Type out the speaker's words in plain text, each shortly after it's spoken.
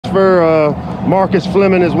transfer, Marcus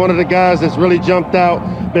Fleming, is one of the guys that's really jumped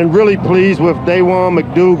out. Been really pleased with Dawan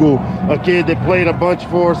McDougal, a kid that played a bunch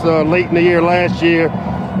for us late in the year last year.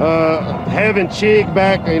 Having Chig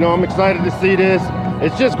back, I'm excited to see this.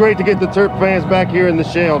 It's just great to get the Terp fans back here in the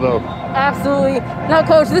shell, though. Absolutely. Now,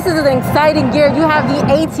 Coach, this is an exciting year. You have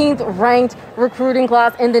the 18th ranked recruiting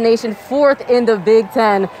class in the nation, 4th in the Big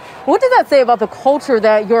Ten. What does that say about the culture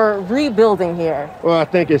that you're rebuilding here? Well, I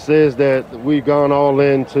think it says that we've gone all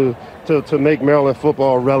in to make Maryland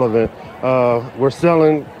football relevant. We're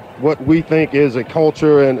selling what we think is a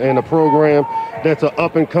culture and a program that's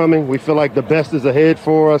up and coming. We feel like the best is ahead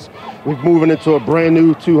for us. We're moving into a brand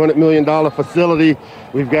new $200 million facility.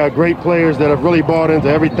 We've got great players that have really bought into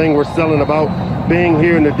everything we're selling about being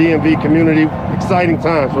here in the DMV community. Exciting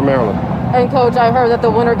times for Maryland. And Coach, I heard that the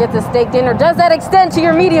winner gets a steak dinner. Does that extend to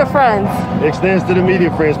your media friends? It extends to the media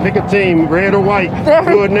friends. Pick a team, red or white.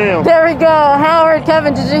 Do it now. There we go. Howard,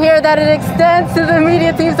 Kevin, did you hear that? It extends to the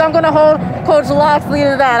media team, so I'm going to hold Coach Locksley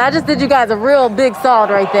to that. I just did you guys a real big solid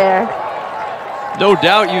right there. No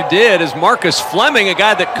doubt you did, as Marcus Fleming, a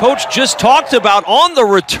guy that Coach just talked about, on the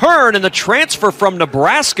return and the transfer from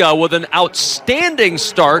Nebraska with an outstanding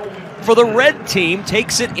start for the red team,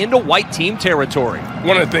 takes it into white team territory.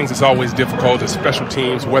 One of the things that's always difficult is special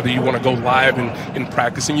teams, whether you want to go live in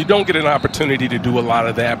practice, and you don't get an opportunity to do a lot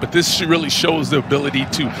of that, but this really shows the ability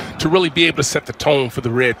to really be able to set the tone for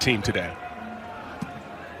the red team today.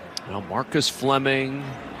 Well, Marcus Fleming,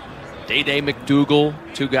 Day McDougal,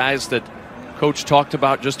 two guys that Coach talked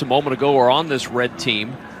about just a moment ago are on this red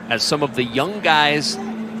team as some of the young guys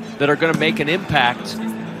that are going to make an impact.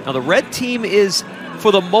 Now, the red team is,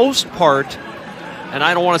 for the most part, and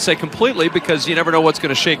I don't want to say completely because you never know what's going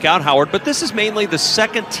to shake out, Howard, but this is mainly the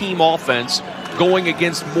second team offense going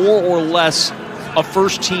against more or less a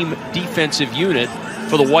first team defensive unit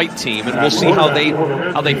for the white team, and we'll see how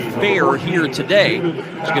they fare here today.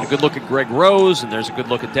 Let's get a good look at Greg Rose, and there's a good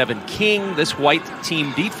look at Devin King. This white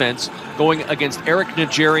team defense going against Eric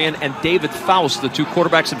Nigerian and David Faust, the two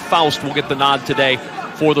quarterbacks, and Faust will get the nod today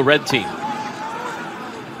for the red team.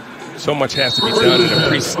 So much has to be done in a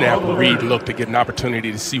pre-snap read look to get an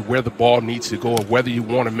opportunity to see where the ball needs to go or whether you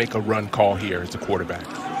want to make a run call here as a quarterback.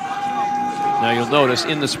 Now you'll notice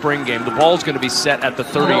in the spring game, the ball's going to be set at the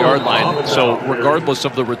 30-yard line, so regardless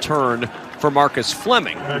of the return for Marcus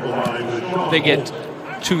Fleming, they get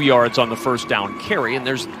 2 yards on the first down carry, and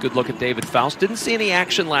there's a good look at David Faust. Didn't see any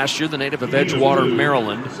action last year, the native of Edgewater,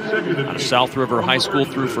 Maryland, out of South River High School,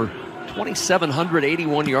 threw for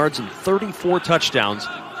 2,781 yards and 34 touchdowns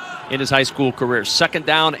in his high school career. 2nd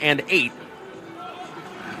down and 8.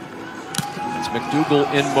 That's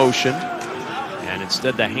McDougal in motion. And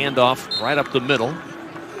instead the handoff right up the middle.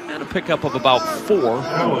 And a pickup of about 4.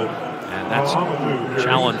 And that's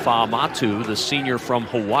Chalon Fa'amatu, the senior from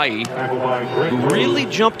Hawaii, who really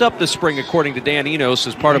jumped up this spring, according to Dan Enos,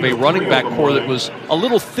 as part of a running back core that was a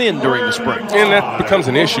little thin during the spring. And that becomes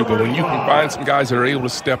an issue, but when you can find some guys that are able to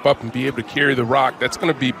step up and be able to carry the rock, that's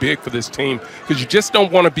going to be big for this team, because you just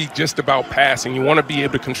don't want to be just about passing. You want to be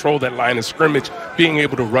able to control that line of scrimmage, being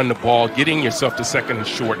able to run the ball, getting yourself to second and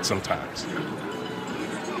short sometimes.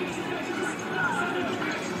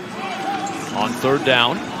 On 3rd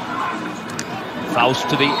down, Faust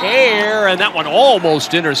to the air, and that one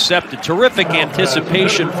almost intercepted. Terrific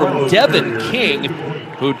anticipation from Devin King,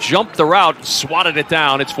 who jumped the route, swatted it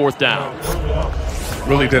down. It's 4th down.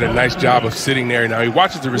 Really did a nice job of sitting there. Now he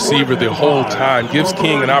watches the receiver the whole time, gives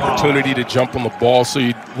King an opportunity to jump on the ball, so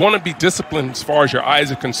you want to be disciplined as far as your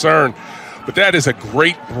eyes are concerned. But that is a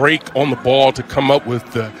great break on the ball to come up with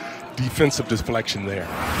the defensive deflection there.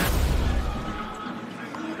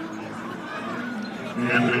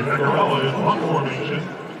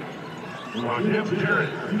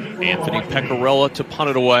 Anthony Pecorella to punt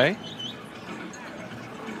it away.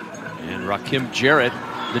 And Rakim Jarrett,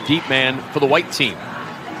 the deep man for the white team.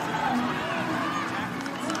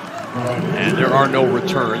 And there are no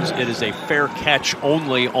returns. It is a fair catch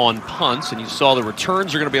only on punts. And you saw the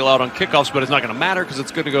returns are going to be allowed on kickoffs, but it's not going to matter because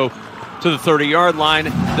it's going to go to the 30-yard line.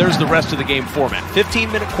 There's the rest of the game format.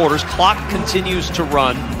 15-minute quarters. Clock continues to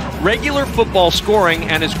run. Regular football scoring,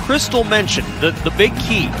 and as Crystal mentioned, the big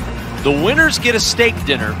key, the winners get a steak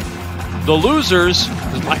dinner. The losers,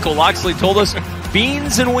 as Michael Locksley told us,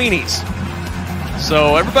 beans and weenies.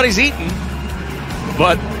 So everybody's eating,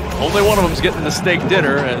 but only one of them's getting the steak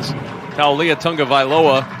dinner as Taulia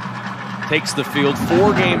Tagovailoa takes the field.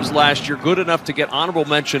 4 games last year, good enough to get honorable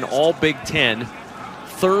mention all Big Ten.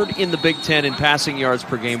 3rd in the Big Ten in passing yards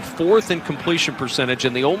per game, 4th in completion percentage,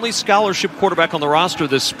 and the only scholarship quarterback on the roster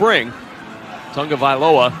this spring.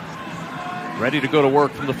 Tagovailoa ready to go to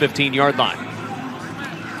work from the 15-yard line.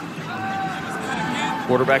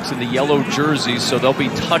 Quarterbacks in the yellow jerseys, so they'll be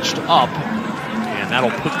touched up, and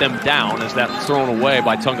that'll put them down as that's thrown away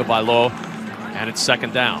by Tagovailoa, and it's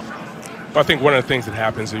second down. I think one of the things that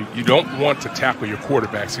happens is you don't want to tackle your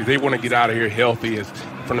quarterbacks. They want to get out of here healthy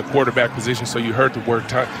from the quarterback position, so you heard the word,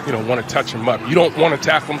 want to touch them up. You don't want to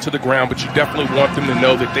tackle them to the ground, but you definitely want them to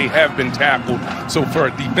know that they have been tackled. So for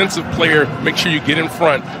a defensive player, make sure you get in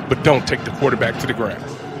front, but don't take the quarterback to the ground.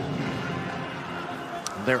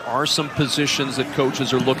 There are some positions that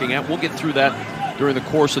coaches are looking at. We'll get through that during the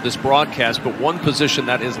course of this broadcast, but one position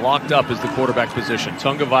that is locked up is the quarterback position.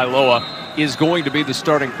 Tagovailoa is going to be the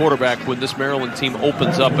starting quarterback when this Maryland team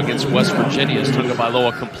opens up against West Virginia, as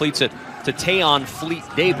Tagovailoa completes it to Tayon Fleet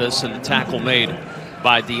Davis, and the tackle made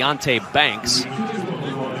by Deontay Banks.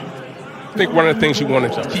 I think one of the things you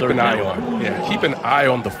want to keep an eye on. Yeah, keep an eye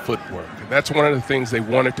on the footwork. That's one of the things they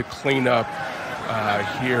wanted to clean up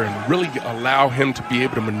here and really allow him to be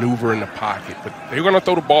able to maneuver in the pocket. But they're going to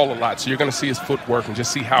throw the ball a lot, so you're going to see his footwork and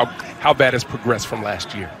just see how that has progressed from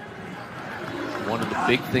last year. One of the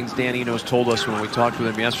big things Dan Enos told us when we talked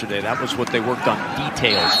with him yesterday, that was what they worked on: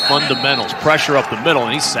 details, fundamentals, pressure up the middle,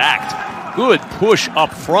 and he's sacked. Good push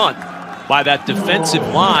up front by that defensive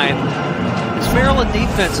line. This Maryland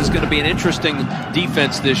defense is going to be an interesting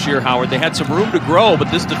defense this year, Howard. They had some room to grow,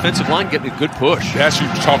 but this defensive line getting a good push. As you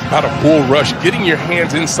talk about a bull rush, getting your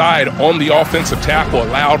hands inside on the offensive tackle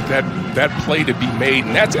allowed that play to be made,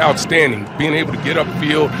 and that's outstanding. Being able to get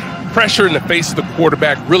upfield, pressure in the face of the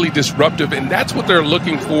quarterback, really disruptive, and that's what they're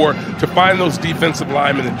looking for, to find those defensive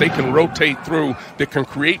linemen that they can rotate through, that can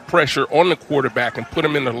create pressure on the quarterback and put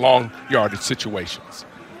them in the long yardage situations.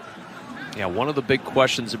 Yeah, one of the big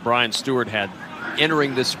questions that Brian Stewart had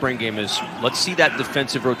entering this spring game is, let's see that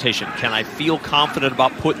defensive rotation. Can I feel confident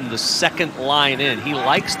about putting the second line in? He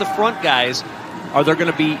likes the front guys. Are there going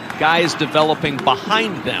to be guys developing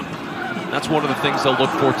behind them? That's one of the things they'll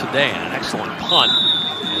look for today. And an excellent punt,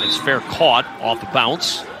 and it's fair caught off the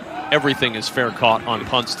bounce. Everything is fair caught on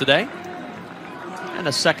punts today. And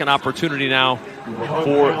a second opportunity now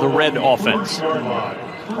for the red offense.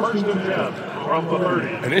 First and 10.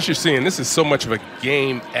 And as you're seeing, this is so much of a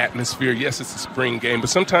game atmosphere. Yes, it's a spring game, but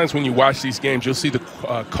sometimes when you watch these games, you'll see the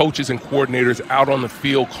coaches and coordinators out on the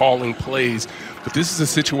field calling plays. But this is a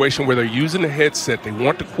situation where they're using the headset. They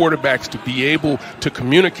want the quarterbacks to be able to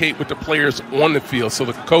communicate with the players on the field. So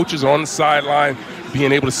the coaches on the sideline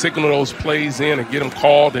being able to signal those plays in and get them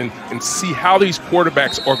called and see how these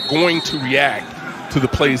quarterbacks are going to react to the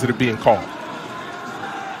plays that are being called.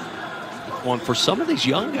 One for some of these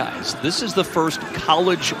young guys, this is the first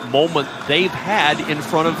college moment they've had in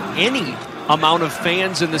front of any amount of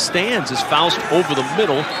fans in the stands. As Faust over the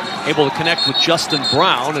middle, able to connect with Justin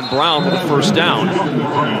Brown, and Brown with a first down.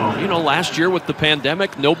 You know, last year with the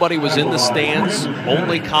pandemic, nobody was in the stands,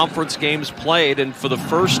 only conference games played, and for the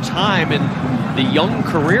first time in the young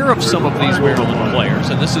career of some of these Maryland players,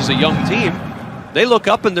 and this is a young team, they look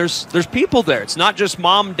up and there's people there. It's not just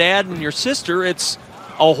mom, dad, and your sister, it's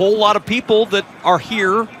a whole lot of people that are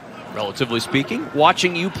here, relatively speaking,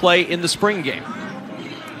 watching you play in the spring game.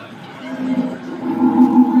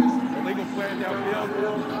 Illegal play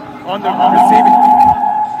downfield on the receiving.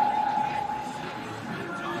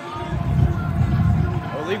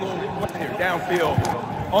 Illegal play here downfield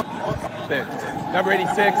on offense. Number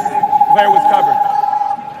 86, player was covered.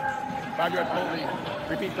 5-yard penalty.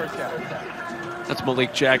 Repeat first down. That's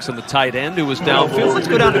Malik Jackson, the tight end, who was downfield. Let's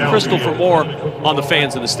go down to Crystal for more on the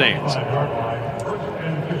fans in the stands.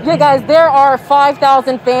 Yeah, guys, there are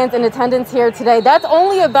 5,000 fans in attendance here today. That's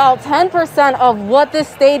only about 10% of what this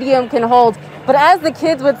stadium can hold. But as the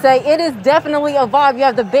kids would say, it is definitely a vibe. You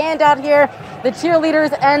have the band out here, the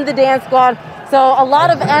cheerleaders, and the dance squad. So a lot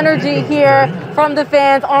of energy here from the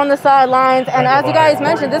fans on the sidelines. And as you guys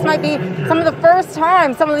mentioned, this might be some of the first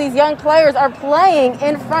time some of these young players are playing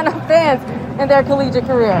in front of fans in their collegiate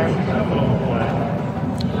career.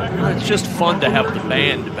 It's just fun to have the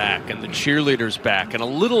band back and the cheerleaders back, and a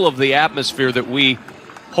little of the atmosphere that we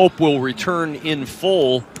hope will return in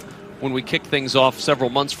full when we kick things off several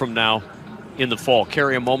months from now in the fall.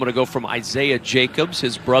 Carry a moment ago from Isaiah Jacobs,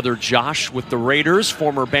 his brother Josh with the Raiders,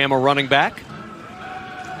 former Bama running back.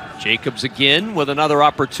 Jacobs again with another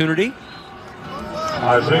opportunity.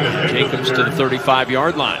 Jacobs to the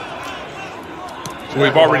 35-yard line. So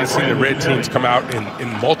we've already seen the red teams come out in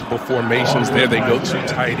multiple formations. There they go to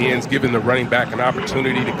tight ends, giving the running back an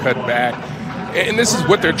opportunity to cut back. And this is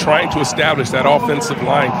what they're trying to establish, that offensive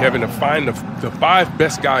line, Kevin, to find the 5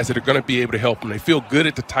 best guys that are going to be able to help them. They feel good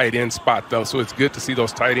at the tight end spot, though, so it's good to see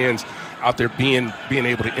those tight ends out there being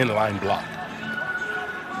able to inline block.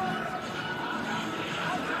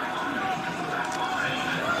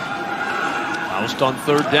 Faust on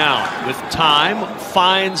third down with time,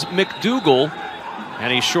 finds McDougal,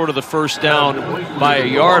 and he's short of the first down by a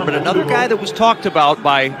yard. But another guy that was talked about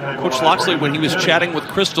by Coach Locksley when he was chatting with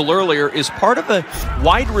Crystal earlier is part of a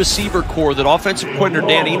wide receiver core that offensive coordinator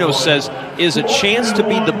Dan Eno says is a chance to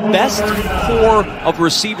be the best core of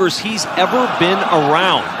receivers he's ever been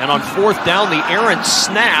around. And on fourth down, the errant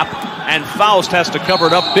snap, and Faust has to cover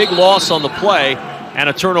it up. Big loss on the play, and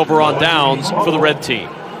a turnover on downs for the red team.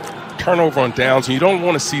 Turnover on downs, and you don't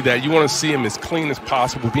want to see that. You want to see him as clean as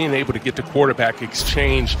possible, being able to get the quarterback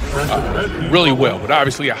exchange really well, but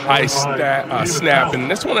obviously a high snap. And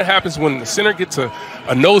that's when it happens when the center gets a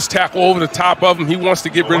nose tackle over the top of him. He wants to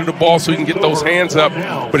get rid of the ball so he can get those hands up,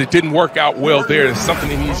 but it didn't work out well there. It's something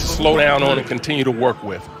he needs to slow down on and continue to work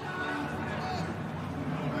with.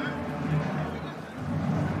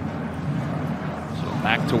 So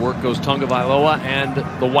back to work goes Tagovailoa and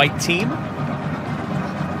the white team.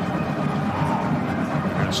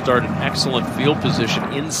 Start an excellent field position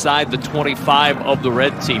inside the 25 of the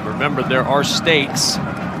red team. Remember, there are stakes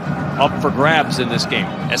up for grabs in this game.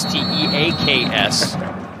 S-T-E-A-K-S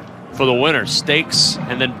for the winner. Stakes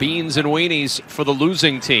and then beans and weenies for the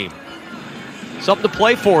losing team. Something to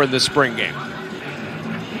play for in this spring game.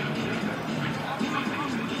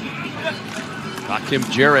 Rakim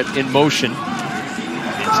Jarrett in motion.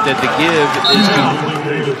 Instead, the give is to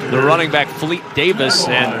the running back Fleet Davis,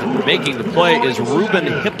 and making the play is Ruben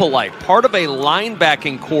Hippolyte, part of a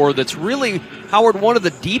linebacking core that's really, Howard, one of the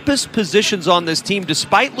deepest positions on this team,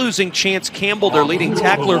 despite losing Chance Campbell, their leading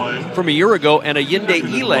tackler from a year ago, and Ayinde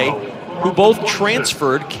Ile, who both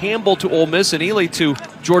transferred, Campbell to Ole Miss and Ile to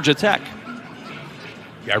Georgia Tech.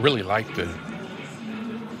 Yeah, I really like the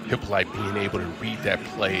Hippolyte being able to read that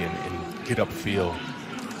play and get upfield.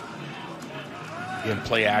 In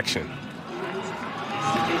play action.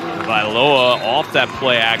 Tagovailoa off that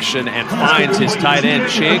play action and finds his tight end,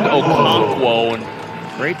 Chig Okonkwo. And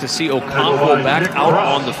great to see Okonkwo back out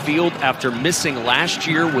on the field after missing last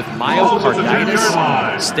year with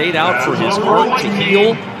myocarditis. Stayed out for his heart to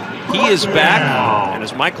heal. He is back. And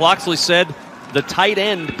as Mike Locksley said, the tight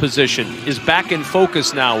end position is back in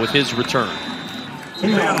focus now with his return.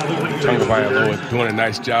 Tagovailoa doing a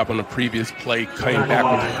nice job on the previous play, came back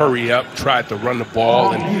with hurry up, tried to run the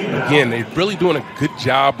ball, and again, they're really doing a good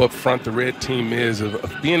job up front, the red team is,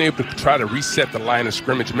 of being able to try to reset the line of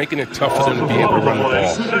scrimmage, making it tough for them to be able to run the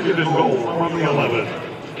ball. Second and goal from the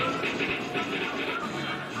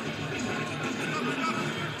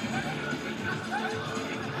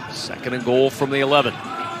 11. Second and goal from the 11.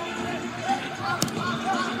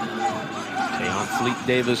 Fleet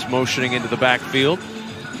Davis motioning into the backfield.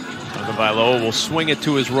 Tagovailoa will swing it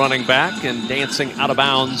to his running back, and dancing out of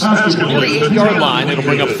bounds near the 8-yard line. It'll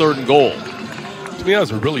bring up third and goal. To me, that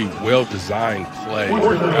was a really well-designed play.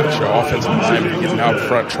 Got your offensive lineman getting out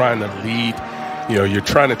front, trying to lead. You know, you're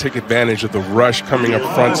trying to take advantage of the rush coming up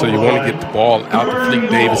front, so you want to get the ball out to Fleet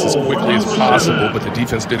Davis as quickly as possible. But the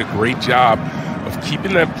defense did a great job of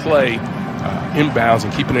keeping that play inbounds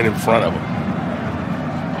and keeping it in front of them.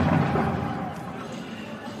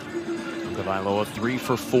 Tagovailoa 3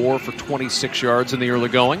 for 4 for 26 yards in the early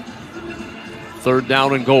going. Third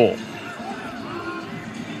down and goal.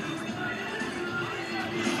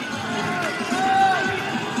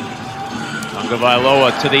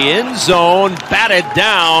 Tagovailoa to the end zone, batted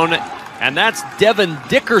down, and that's Devin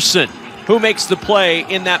Dickerson who makes the play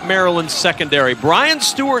in that Maryland secondary. Brian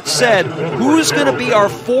Stewart said, who's going to be our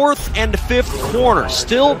fourth and fifth corner?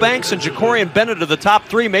 Still Banks and Jacorian Bennett are the top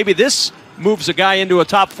three. Maybe this moves a guy into a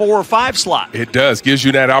top 4 or 5 slot. It does. Gives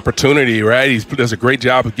you that opportunity, right? He does a great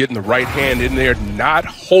job of getting the right hand in there, not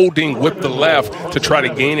holding with the left to try to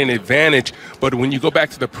gain an advantage. But when you go back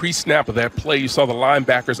to the pre-snap of that play, you saw the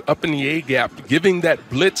linebackers up in the A-gap, giving that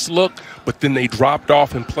blitz look, but then they dropped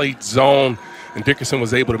off and played zone, and Dickerson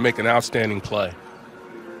was able to make an outstanding play.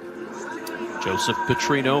 Joseph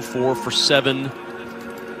Petrino, 4 for 7 in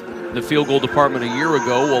the field goal department a year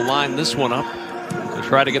ago, will line this one up to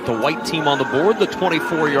try to get the white team on the board. The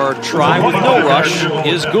 24-yard try with no rush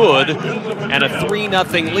is good, and a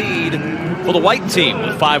 3-0 lead for the white team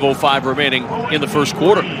with 5:05 remaining in the first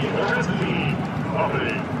quarter.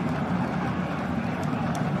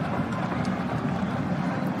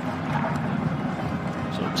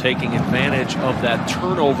 So taking advantage of that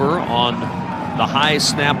turnover on the high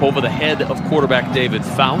snap over the head of quarterback David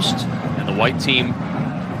Faust, and the white team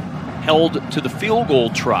held to the field goal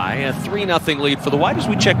try. A 3-0 lead for the White as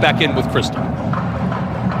we check back in with Krista.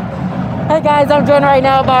 Hey guys, I'm joined right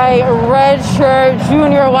now by redshirt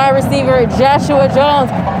junior wide receiver Joshua Jones.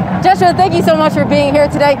 Joshua, thank you so much for being here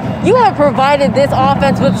today. You have provided this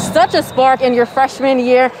offense with such a spark in your freshman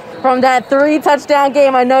year, from that 3-touchdown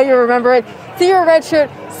game, I know you remember it, to your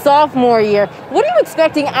redshirt sophomore year. What are you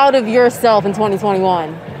expecting out of yourself in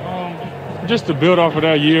 2021? Just to build off of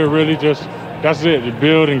that year, really, that's it, to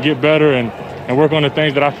build and get better and work on the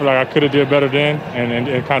things that I feel like I could have did better then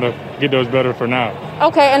and kind of get those better for now.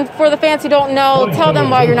 Okay, and for the fans who don't know, tell them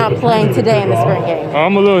why you're not playing today in the spring game.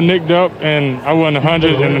 I'm a little nicked up, and I wasn't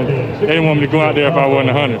 100, and they didn't want me to go out there if I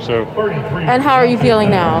wasn't 100. So. And how are you feeling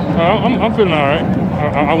now? I'm feeling all right.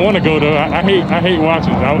 I want to go, though. I hate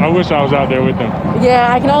watching. I wish I was out there with them.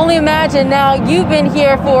 Yeah, I can only imagine. Now, you've been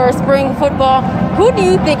here for spring football. Who do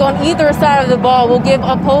you think on either side of the ball will give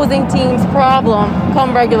opposing teams problem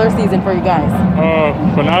come regular season for you guys?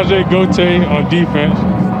 Fanaje Gote on defense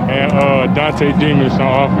and Dante Demas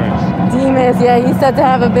on offense. Demas, yeah, he's set to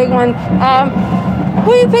have a big one.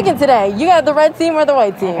 Who are you picking today? You got the red team or the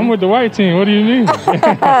white team? I'm with the white team. What do you mean? That's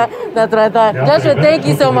what I thought. Joshua, thank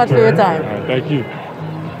you so much for your time. Thank you.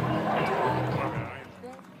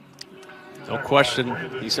 No question.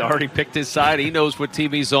 He's already picked his side. He knows what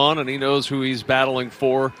team he's on, and he knows who he's battling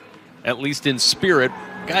for, at least in spirit.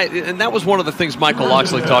 And that was one of the things Michael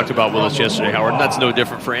Locksley talked about with us yesterday, Howard. And that's no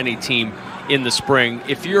different for any team in the spring.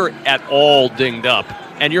 If you're at all dinged up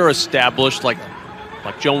and you're established like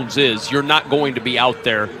Jones is, you're not going to be out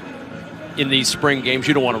there in these spring games.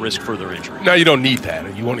 You don't want to risk further injury. No, you don't need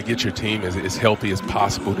that. You want to get your team as healthy as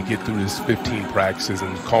possible to get through this 15 practices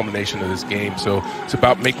and the culmination of this game. So it's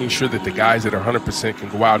about making sure that the guys that are 100% can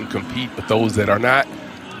go out and compete, but those that are not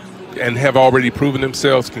and have already proven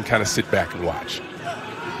themselves can kind of sit back and watch.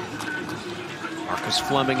 Marcus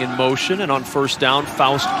Fleming in motion, and on first down,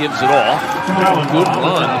 Faust gives it off. Good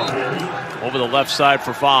run over the left side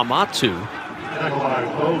for Fa'amatu.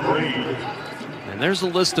 And there's a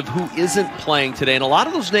list of who isn't playing today, and a lot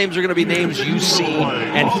of those names are going to be names you see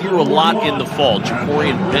and hear a lot in the fall.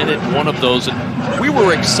 Ja'Corian Bennett, one of those. And we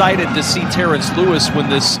were excited to see Terrence Lewis when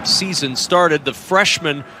this season started. The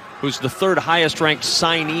freshman, who's the third highest ranked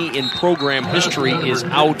signee in program history, is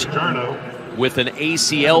out with an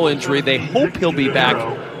ACL injury. They hope he'll be back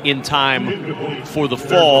in time for the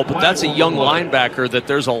fall, but that's a young linebacker that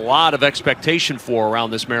there's a lot of expectation for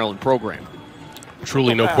around this Maryland program.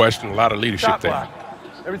 Truly, no question, a lot of leadership there.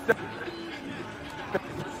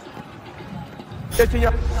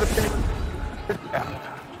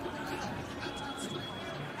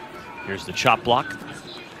 Here's the chop block.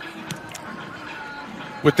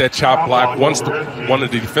 With that chop block, once one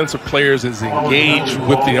of the defensive players is engaged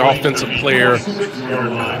with the offensive player,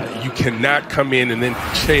 you cannot come in and then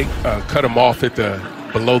cut him off at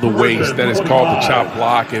below the waist. That is called the chop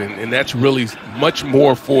block, and that's really much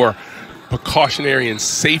more for precautionary and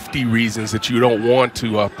safety reasons that you don't want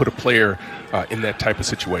to put a player in that type of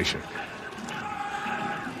situation.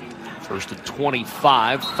 First and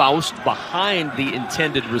 25, Faust behind the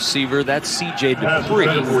intended receiver. That's C.J. Dupree,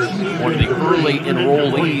 one of the early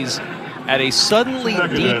enrollees at a suddenly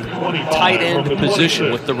deep tight end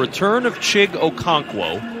position. With the return of Chig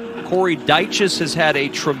Okonkwo, Corey Dyches has had a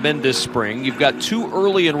tremendous spring. You've got two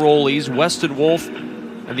early enrollees, Weston Wolf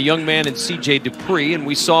and the young man in C.J. Dupree, and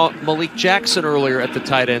we saw Malik Jackson earlier at the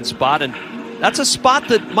tight end spot, and that's a spot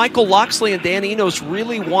that Michael Locksley and Dan Enos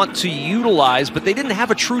really want to utilize, but they didn't have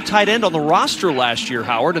a true tight end on the roster last year,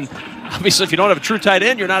 Howard, and obviously if you don't have a true tight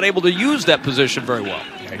end, you're not able to use that position very well.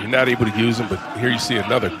 Yeah, you're not able to use them, but here you see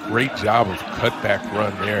another great job of cutback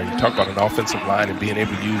run there. You talk about an offensive line and being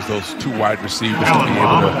able to use those two wide receivers to be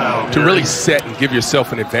able to really set and give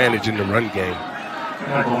yourself an advantage in the run game.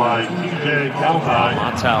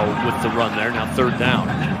 Matau with the run there, now third down.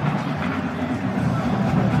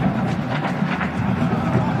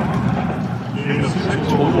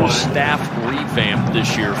 Total staff revamp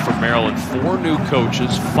this year for Maryland. 4 new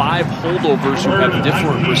coaches, 5 holdovers who have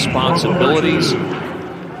different responsibilities.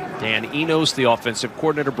 Dan Enos, the offensive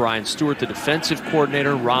coordinator, Brian Stewart, the defensive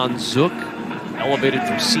coordinator, Ron Zook, elevated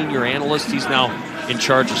from senior analyst. He's now in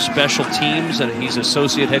charge of special teams, and he's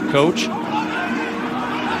associate head coach.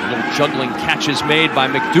 Little juggling catches made by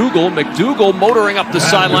McDougal. McDougal motoring up the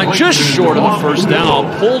sideline just short of the first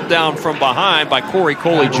down. Pulled down from behind by Corey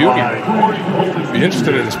Coley Jr. Be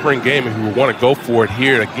interested in the spring game if you want to go for it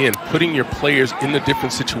here. Again, putting your players in the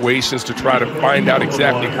different situations to try to find out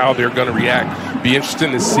exactly how they're going to react. Be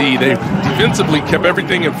interesting to see. They defensively kept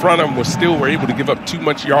everything in front of them, still were able to give up too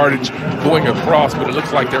much yardage going across, but it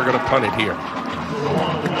looks like they're going to punt it here.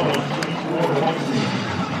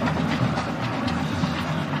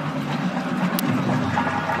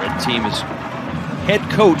 Team is head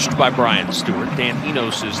coached by Brian Stewart. Dan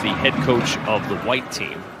Enos is the head coach of the white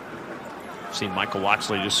team. Seen Michael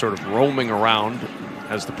Locksley just sort of roaming around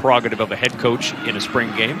as the prerogative of a head coach in a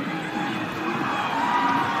spring game.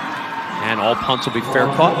 And all punts will be fair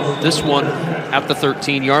caught. This one at the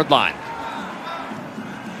 13-yard line.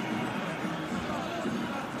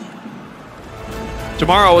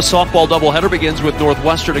 Tomorrow, a softball doubleheader begins with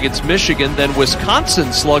Northwestern against Michigan. Then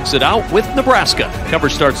Wisconsin slugs it out with Nebraska.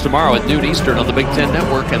 Coverage starts tomorrow at noon Eastern on the Big Ten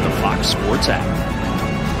Network and the Fox Sports app.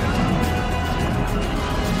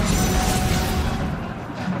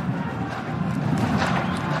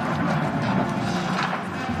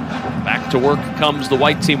 Back to work comes the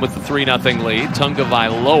white team with the 3-0 lead.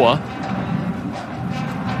 Tagovailoa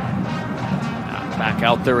back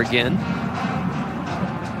out there again.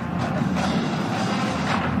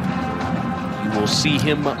 We'll see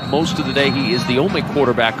him most of the day. He is the only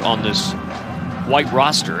quarterback on this white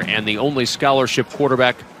roster and the only scholarship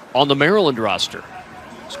quarterback on the Maryland roster.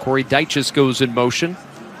 As Corey Dyches goes in motion.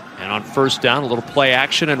 And on first down, a little play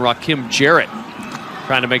action, and Rakim Jarrett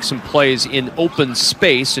trying to make some plays in open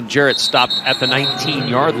space. And Jarrett stopped at the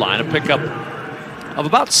 19-yard line. A pickup of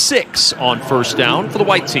about 6 on first down for the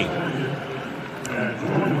white team.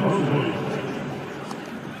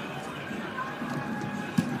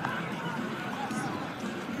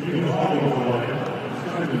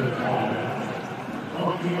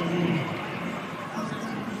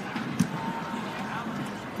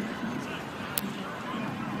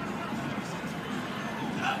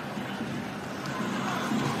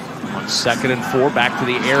 On 2nd and 4, back to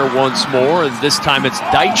the air once more, and this time it's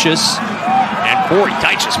Dyches. And Corey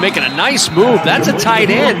Dyches making a nice move. That's a tight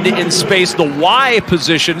end in space, the Y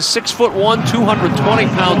position. 6'1",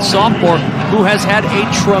 220-pound sophomore who has had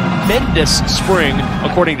a tremendous spring,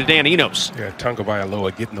 according to Dan Enos. Yeah,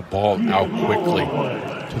 Tagovailoa getting the ball out quickly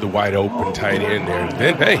to the wide open tight end there. And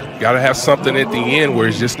then, hey, got to have something at the end where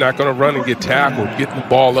he's just not going to run and get tackled, getting the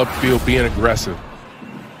ball upfield, being aggressive.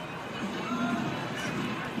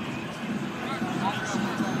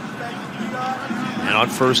 And on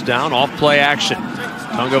first down, off play action.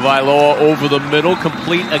 Tagovailoa over the middle,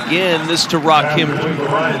 complete again. This to Rakim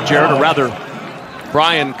Jarrett, or rather,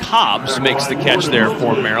 Brian Cobbs makes the catch there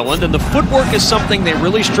for Maryland. And the footwork is something they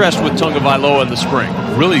really stressed with Tagovailoa in the spring.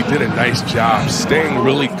 Really did a nice job staying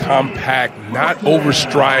really compact, not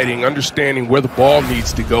overstriding, understanding where the ball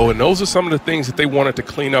needs to go. And those are some of the things that they wanted to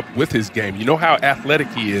clean up with his game. You know how athletic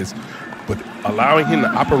he is, but allowing him to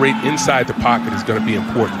operate inside the pocket is going to be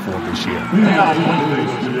important for him this year.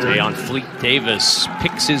 Tayon Fleet Davis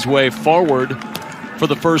picks his way forward for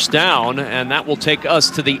the first down, and that will take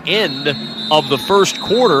us to the end of the first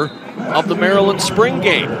quarter of the Maryland spring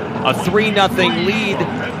game. A 3-0 lead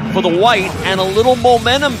for the white, and a little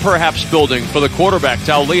momentum perhaps building for the quarterback,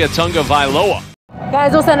 Taulia Tagovailoa.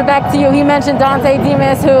 Guys, we'll send it back to you. He mentioned Dante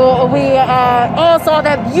Demas, who we all saw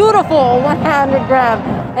that beautiful one-handed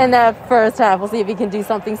grab in that first half. We'll see if he can do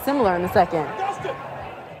something similar in the second.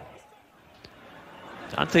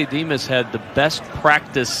 Dante Demas had the best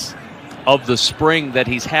practice of the spring that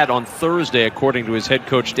he's had on Thursday, according to his head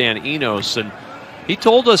coach, Dan Enos. And he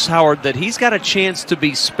told us, Howard, that he's got a chance to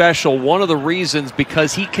be special. One of the reasons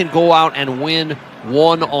because he can go out and win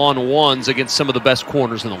one-on-ones against some of the best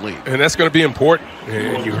corners in the league. And that's going to be important.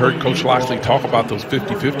 And you heard Coach Locksley talk about those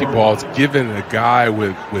 50-50 balls, giving a guy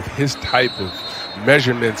with his type of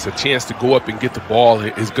measurements a chance to go up and get the ball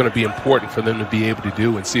is going to be important for them to be able to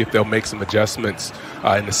do, and see if they'll make some adjustments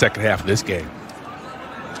in the second half of this game.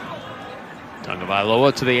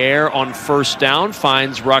 Tagovailoa to the air on first down,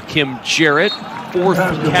 finds Rakim Jarrett. 4th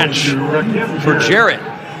catch for Jarrett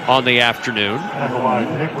on the afternoon.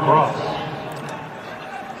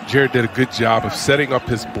 Jarrett did a good job of setting up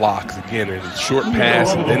his blocks again in a short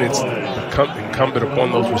pass, and then it's incumbent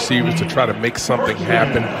upon those receivers to try to make something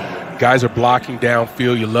happen. Guys are blocking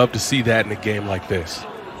downfield. You love to see that in a game like this.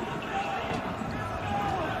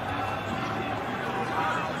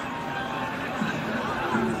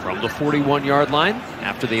 From the 41-yard line,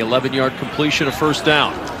 after the 11-yard completion of first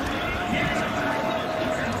down.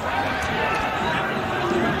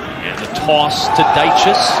 And the toss to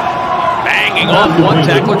Dyches. Banging on one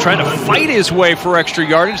tackler, trying to fight his way for extra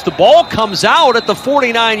yardage. The ball comes out at the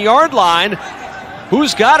 49-yard line.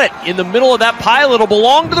 Who's got it? In the middle of that pile, it'll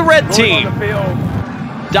belong to the red team.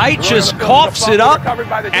 Dyches coughs it up,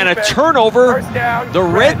 and a turnover. The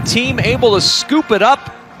red team able to scoop it up.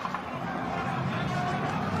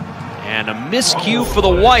 And a miscue for the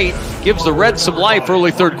white gives the red some life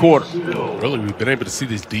early third quarter. Really, we've been able to see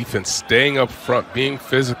this defense staying up front, being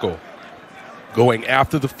physical, going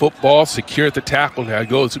after the football, secure at the tackle. Now he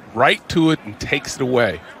goes right to it and takes it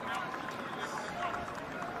away.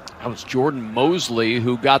 That was Jordan Mosley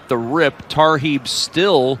who got the rip. Tarheeb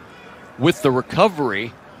Still with the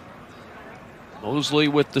recovery. Mosley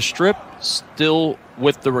with the strip, still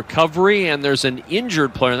with the recovery, and there's an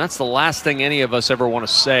injured player, and that's the last thing any of us ever want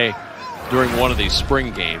to say during one of these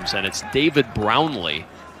spring games, and it's David Brownlee,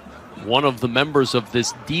 one of the members of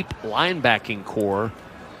this deep linebacking core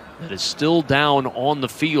that is still down on the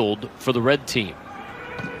field for the red team.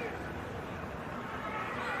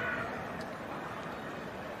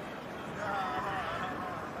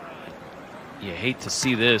 You hate to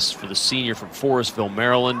see this for the senior from Forestville,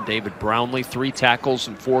 Maryland, David Brownlee. 3 tackles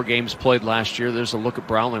in 4 games played last year. There's a look at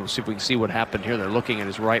Brownlee. We'll see if we can see what happened here. They're looking at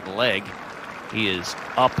his right leg. He is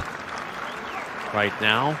up right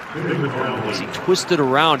now. As he twisted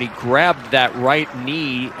around, he grabbed that right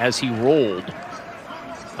knee as he rolled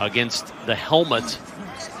against the helmet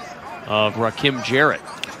of Rakim Jarrett.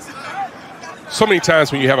 So many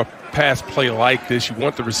times when you have a pass play like this, you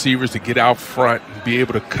want the receivers to get out front and be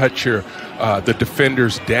able to cut your the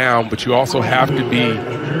defenders down, but you also have to be,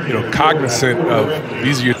 cognizant of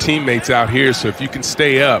these are your teammates out here. So if you can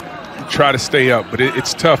stay up, try to stay up. But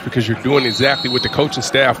it's tough because you're doing exactly what the coaching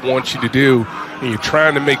staff wants you to do, and you're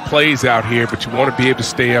trying to make plays out here, but you want to be able to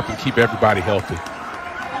stay up and keep everybody healthy.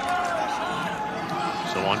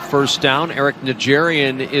 So on first down, Eric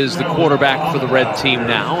Najarian is the quarterback for the red team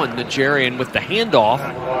now, and Najarian with the handoff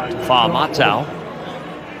to Fa'amatau.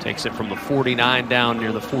 Takes it from the 49 down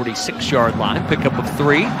near the 46-yard line. Pickup of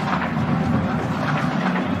 3. I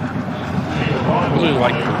really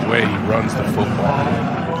like the way he runs the football.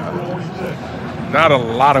 Not a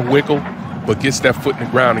lot of wiggle, but gets that foot in the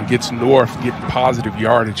ground and gets north, getting positive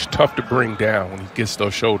yardage. Tough to bring down when he gets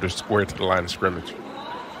those shoulders square to the line of scrimmage.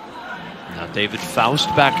 Now David Faust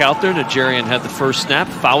back out there. Najarian had the first snap.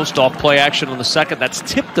 Faust off play action on the second. That's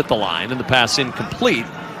tipped at the line, and the pass incomplete.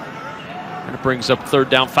 And it brings up third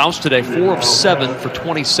down. Faust today 4 of 7 for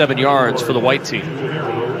 27 yards for the white team.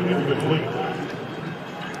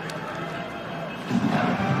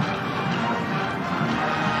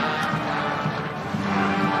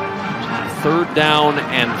 Third down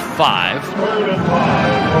and 5.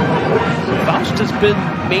 Faust has been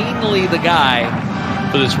mainly the guy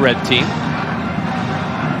for this red team.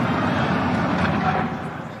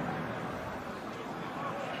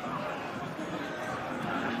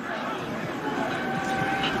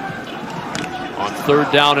 On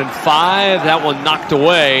third down and 5, that one knocked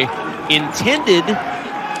away. Intended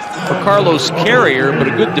for Carlos Carrier, but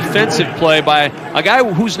a good defensive play by a guy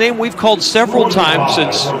whose name we've called several times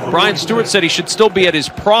since Brian Stewart said he should still be at his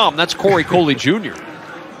prom. That's Corey Coley Jr.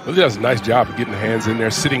 He does a nice job of getting the hands in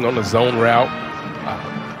there, sitting on the zone route,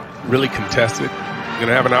 really contested. Going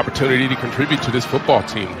to have an opportunity to contribute to this football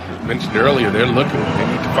team. As mentioned earlier, they're looking. They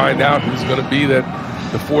need to find out who's going to be the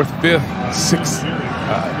 4th, 5th, 6th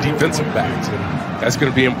defensive backs. And that's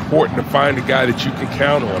going to be important to find a guy that you can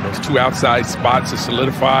count on. Those 2 outside spots are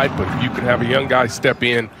solidified, but if you can have a young guy step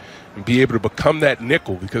in and be able to become that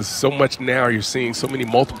nickel, because so much now you're seeing so many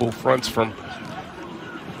multiple fronts from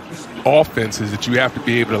offenses that you have to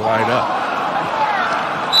be able to line up.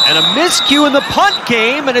 And a miscue in the punt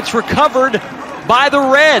game, and it's recovered by the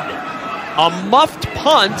Red. A muffed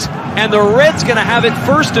punt, and the Red's going to have it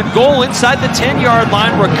first and goal inside the 10-yard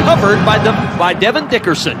line, recovered by Devin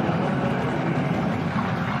Dickerson.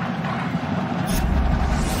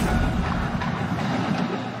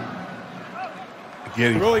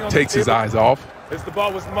 Again, he takes his eyes off. As the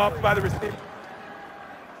ball was muffed by the receiver,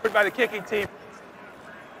 by the kicking team.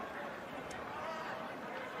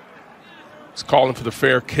 He's calling for the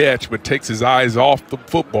fair catch, but takes his eyes off the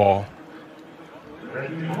football.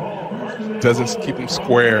 Doesn't keep him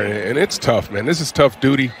square, and it's tough, man. This is tough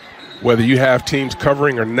duty, whether you have teams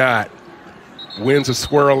covering or not. Winds are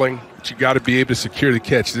swirling, but you got to be able to secure the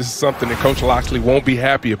catch. This is something that Coach Locksley won't be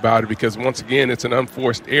happy about, it because once again, it's an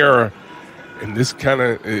unforced error, and this kind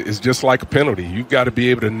of is just like a penalty. You've got to be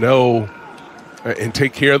able to know and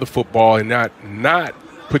take care of the football and not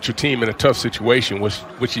put your team in a tough situation,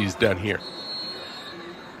 which he's done here.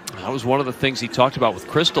 That was one of the things he talked about with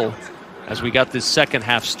Crystal as we got this second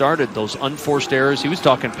half started, those unforced errors. He was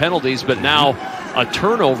talking penalties, but now a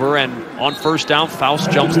turnover, and on first down,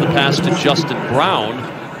 Faust jumps the pass to Justin Brown,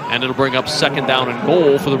 and it'll bring up second down and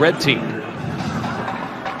goal for the red team.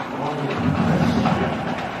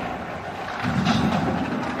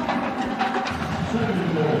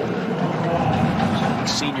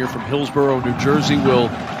 Senior from Hillsborough, New Jersey, will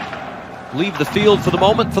leave the field for the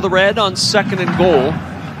moment for the Red on second and goal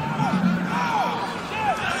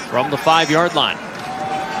from the 5-yard line.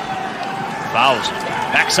 Faust,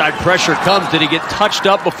 backside pressure comes. Did he get touched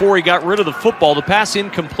up before he got rid of the football? The pass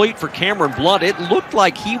incomplete for Cameron Blunt. It looked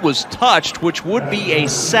like he was touched, which would be a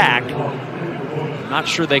sack. Not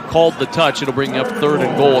sure they called the touch. It'll bring you up 3rd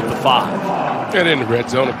and goal at the 5. And in the red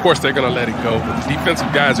zone, of course, they're going to let it go. But the defensive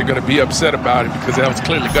guys are going to be upset about it because that was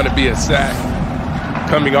clearly going to be a sack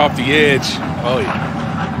coming off the edge. Oh, yeah.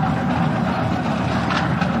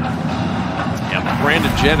 Yeah,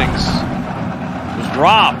 Brandon Jennings was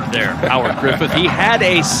robbed there, Howard Griffith. He had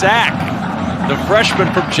a sack. The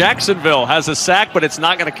freshman from Jacksonville has a sack, but it's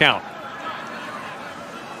not going to count.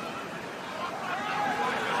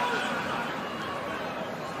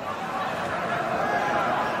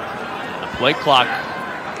 Play clock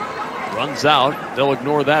runs out. They'll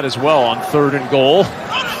ignore that as well on 3rd and goal.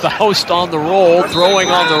 Faust on the roll, throwing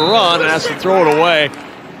on the run, and has to throw it away.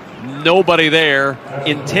 Nobody there.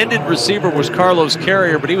 Intended receiver was Carlos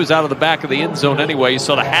Carrier, but he was out of the back of the end zone anyway. You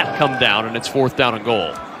saw the hat come down, and it's 4th down and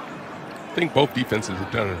goal. I think both defenses have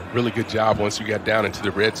done a really good job once you got down into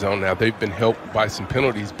the red zone. Now, they've been helped by some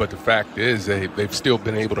penalties, but the fact is they've still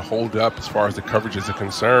been able to hold up as far as the coverages are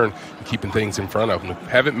concerned and keeping things in front of them.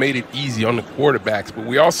 Haven't made it easy on the quarterbacks, but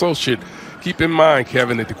we also should keep in mind,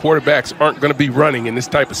 Kevin, that the quarterbacks aren't going to be running in this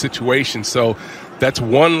type of situation. So that's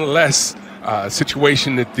one less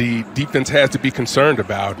situation that the defense has to be concerned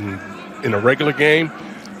about. And in a regular game,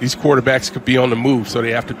 these quarterbacks could be on the move, so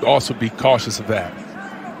they have to also be cautious of that.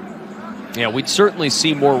 Yeah, we'd certainly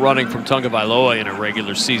see more running from Tagovailoa in a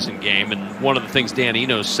regular season game. And one of the things Dan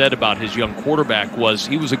Enos said about his young quarterback was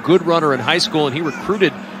he was a good runner in high school, and he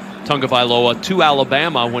recruited Tagovailoa to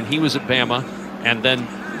Alabama when he was at Bama. And then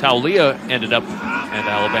Taulia ended up at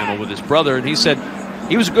Alabama with his brother. And he said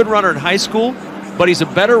he was a good runner in high school, but he's a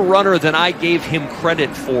better runner than I gave him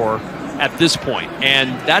credit for at this point.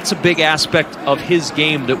 And that's a big aspect of his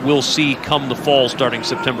game that we'll see come the fall starting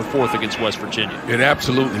September 4th against West Virginia. It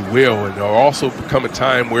absolutely will. And it'll also become a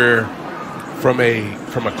time where from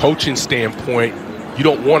a coaching standpoint, you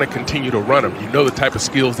don't want to continue to run him. You know the type of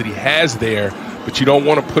skills that he has there, but you don't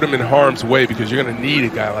want to put him in harm's way because you're going to need a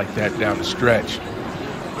guy like that down the stretch.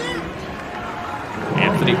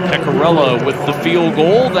 Anthony Pecorella with the field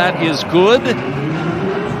goal. That is good.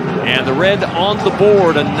 And the Red on the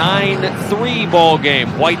board, a 9-3 ball game.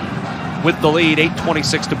 White with the lead,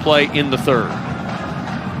 8:26 to play in the 3rd.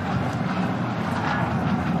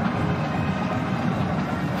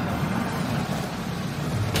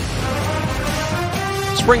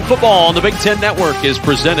 Spring football on the Big Ten Network is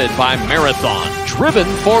presented by Marathon, driven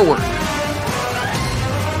forward.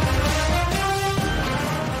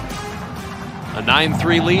 A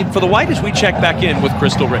 9-3 lead for the White as we check back in with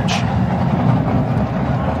Crystal Rich.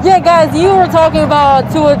 Yeah, guys, you were talking about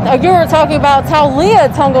Taulia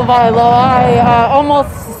Tagovailoa. I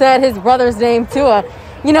almost said his brother's name, Tua.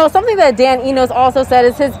 You know, something that Dan Enos also said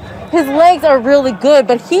is his legs are really good,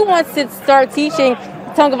 but he wants to start teaching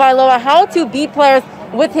Tagovailoa how to beat players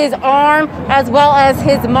with his arm as well as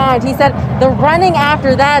his mind. He said the running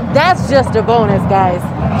after that's just a bonus, guys.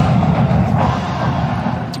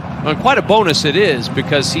 Well, quite a bonus it is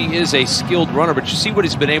because he is a skilled runner, but you see what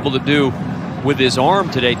he's been able to do with his arm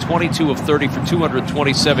today, 22 of 30 for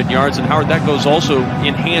 227 yards. And Howard, that goes also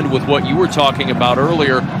in hand with what you were talking about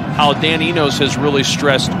earlier, how Dan Enos has really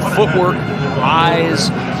stressed footwork,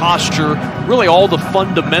 eyes, posture, really all the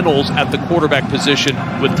fundamentals at the quarterback position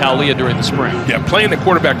with Taulia during the spring. Yeah, playing the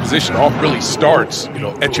quarterback position all really starts,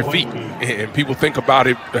 at your feet. And people think about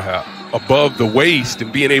it above the waist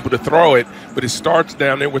and being able to throw it, but it starts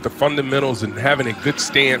down there with the fundamentals and having a good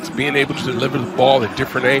stance, being able to deliver the ball at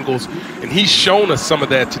different angles. And he's shown us some of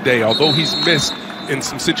that today, although he's missed in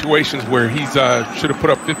some situations where he's should have put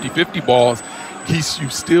up 50-50 balls. You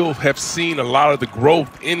still have seen a lot of the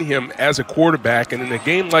growth in him as a quarterback. And in a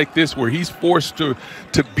game like this where he's forced to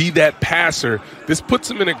be that passer, this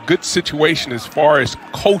puts him in a good situation as far as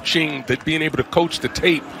coaching, that being able to coach the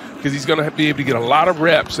tape, because he's going to be able to get a lot of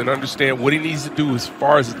reps and understand what he needs to do as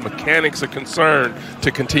far as his mechanics are concerned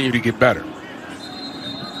to continue to get better.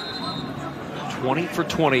 20 for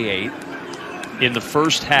 28 in the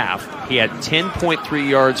first half. He had 10.3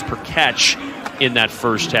 yards per catch in that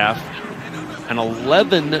first half, and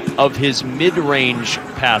 11 of his mid-range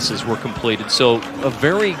passes were completed. So a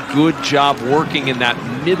very good job working in that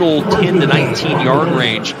middle 10 to 19-yard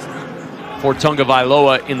range for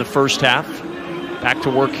Tagovailoa in the first half. Back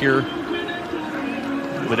to work here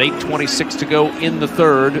with 8:26 to go in the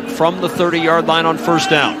 3rd from the 30-yard line on first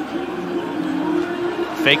down.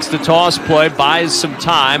 Fakes the toss play, buys some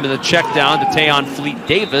time, and the check down to Tayon Fleet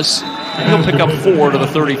Davis. And he'll pick up 4 to the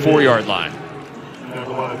 34-yard line.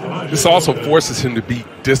 This also forces him to be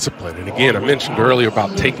disciplined. And again, I mentioned earlier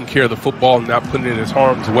about taking care of the football and not putting it in his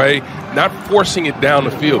harm's way, not forcing it down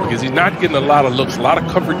the field, because he's not getting a lot of looks, a lot of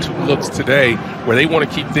cover two looks today where they want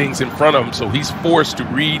to keep things in front of him. So he's forced to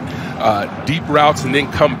read deep routes and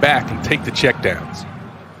then come back and take the checkdowns.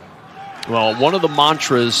 Well, one of the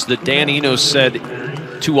mantras that Dan Enos said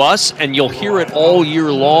to us, and you'll hear it all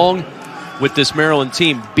year long with this Maryland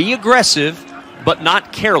team, be aggressive, but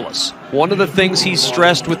not careless. One of the things he's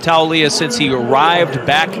stressed with Taulia since he arrived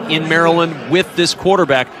back in Maryland with this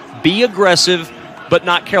quarterback, be aggressive, but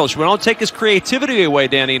not careless. We don't take his creativity away,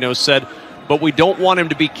 Dan Enos said, but we don't want him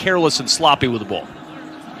to be careless and sloppy with the ball.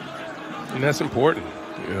 And that's important.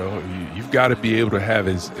 You know, you've got to be able to have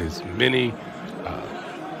as many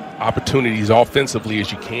opportunities offensively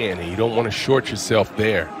as you can, and you don't want to short yourself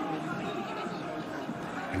there.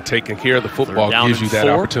 And taking care of the football gives you that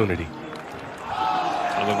opportunity.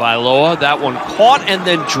 Tagovailoa, that one caught and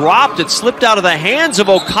then dropped. It slipped out of the hands of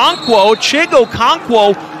Okonkwo. Chig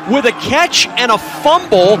Okonkwo with a catch and a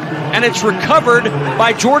fumble, and it's recovered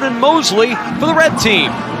by Jordan Mosley for the red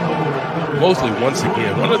team. Mosley, once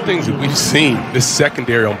again, one of the things that we've seen this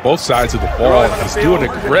secondary on both sides of the ball is doing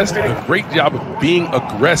a great job of being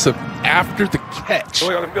aggressive after the catch.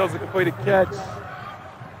 Going on the field is a completed catch.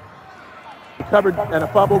 Recovered and a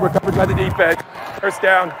fumble recovered by the defense. First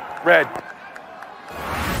down, red.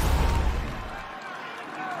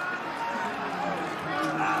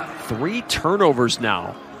 Three turnovers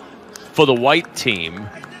now for the white team.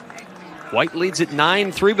 White leads at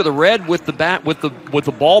 9-3, but the red with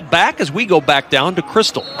the ball back as we go back down to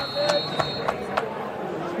Crystal.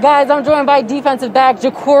 Guys, I'm joined by defensive back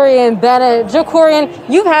Jacorian Bennett. Jacorian,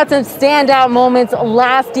 you've had some standout moments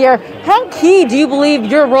last year. How key do you believe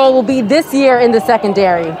your role will be this year in the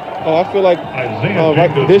secondary? Oh, I feel like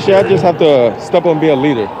this year I just have to step up and be a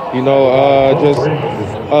leader. You know,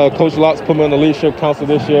 Coach Locks put me on the leadership council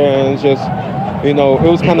this year, and just, you know, it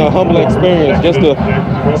was kind of a humbling experience just to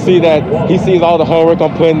see that he sees all the hard work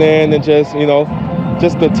I'm putting in, and just, you know,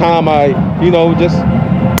 just the time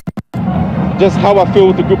just how I feel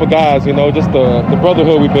with the group of guys, you know, just the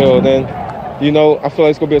brotherhood we build. And, you know, I feel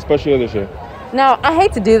like it's going to be a special year this year. Now, I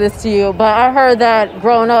hate to do this to you, but I heard that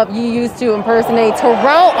growing up you used to impersonate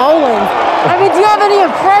Terrell Owens. I mean, do you have any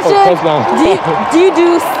impressions?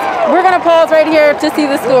 We're going to pause right here to see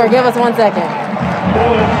the score. Give us 1 second.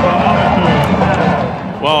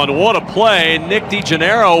 Well, and what a play. Nick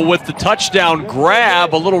DeGennaro with the touchdown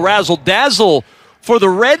grab, a little razzle-dazzle for the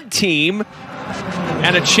red team,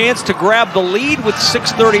 and a chance to grab the lead with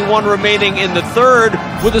 6:31 remaining in the third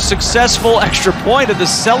with a successful extra point of the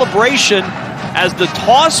celebration as the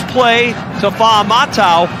toss play to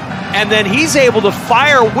Fa'amatau, and then he's able to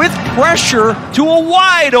fire with pressure to a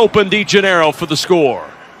wide-open DeGennaro for the score.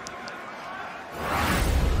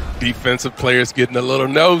 Defensive players getting a little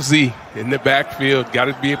nosy in the backfield. Got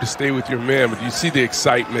to be able to stay with your man, but you see the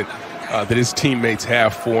excitement that his teammates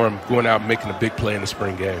have for him going out and making a big play in the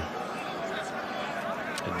spring game.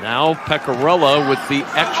 And now Pecorella with the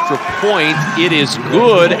extra point. It is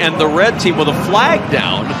good, and the red team with a flag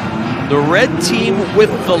down. The red team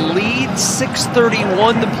with the lead,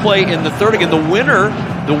 6:31 to play in the third. Again,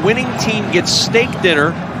 the winning team gets steak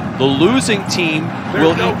dinner. The losing team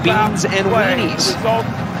will eat beans and weenies.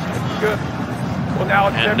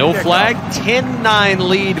 And no flag, 10-9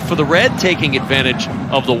 lead for the red, taking advantage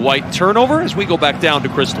of the white turnover as we go back down to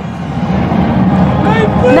Crystal.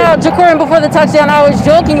 Now, Jacorian, before the touchdown, I was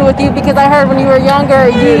joking with you because I heard when you were younger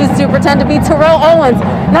you used to pretend to be Terrell Owens.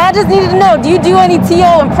 Now, I just needed to know, do you do any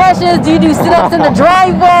T.O. impressions? Do you do sit-ups in the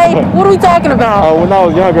driveway? What are we talking about? When I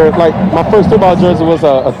was younger, like, my first football jersey was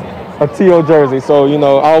a T.O. jersey. So, you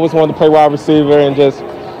know, I always wanted to play wide receiver, and just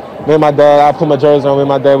me and my dad, I put my jersey on. Me and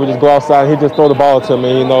my dad would just go outside, and he'd just throw the ball to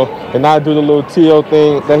me, you know. And I do the little T.O.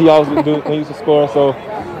 thing that he always would do when he used to score. So,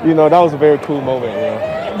 you know, that was a very cool moment, you know.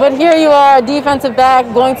 But here you are, defensive back,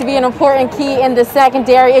 going to be an important key in the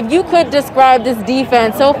secondary. If you could describe this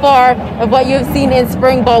defense so far of what you've seen in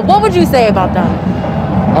spring ball, what would you say about them?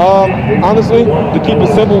 Honestly, to keep it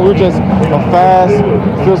simple, we're just a fast,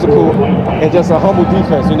 physical, and just a humble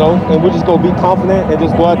defense, you know. And we're just going to be confident and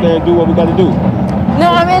just go out there and do what we got to do.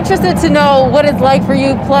 Now, I'm interested to know what it's like for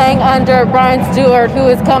you playing under Brian Stewart, who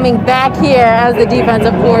is coming back here as the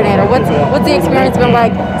defensive coordinator. What's the experience been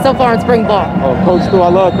like so far in spring ball? Oh, Coach Stewart, I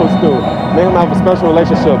love Coach Stewart. Me and him have a special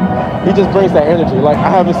relationship. He just brings that energy. Like, I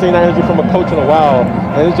haven't seen that energy from a coach in a while.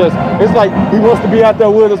 And it's like he wants to be out there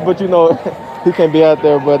with us, but, you know, he can't be out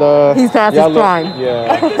there. But he's past his prime.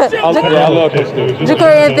 Yeah. I love Coach Stewart.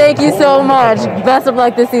 Jacorian, thank you so much. Best of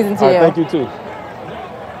luck this season to you. Thank you, too.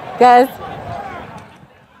 Guys.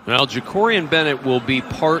 Well, Jacorian Bennett will be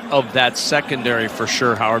part of that secondary for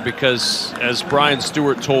sure, Howard, because as Brian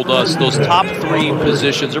Stewart told us, those top 3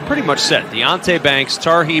 positions are pretty much set. Deonte Banks,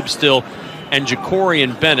 Tarheeb Still, and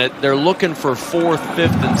Jacorian Bennett. They're looking for 4th,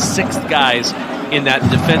 5th, and 6th guys in that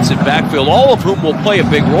defensive backfield, all of whom will play a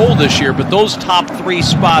big role this year, but those top 3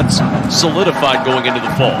 spots solidified going into the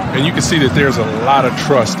fall. And you can see that there's a lot of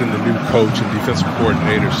trust in the new coach and defensive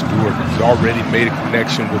coordinator, Stewart, who's already made a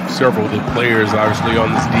connection with several of the players, obviously,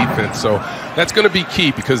 on this defense. So that's going to be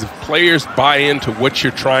key, because if players buy into what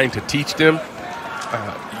you're trying to teach them,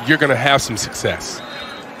 you're going to have some success.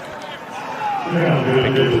 2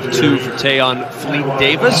 for Tayon Fleet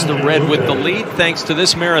Davis, the Red with the lead, thanks to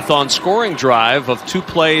this marathon scoring drive of 2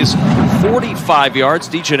 plays, 45 yards.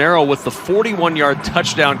 DeGennaro with the 41-yard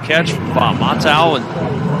touchdown catch from Bob Matau. And,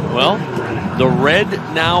 well, the Red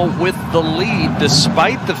now with the lead,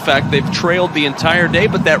 despite the fact they've trailed the entire day.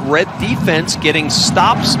 But that Red defense getting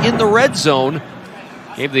stops in the red zone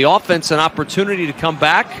gave the offense an opportunity to come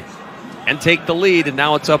back and take the lead. And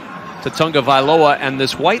now it's up to Tagovailoa and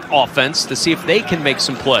this White offense to see if they can make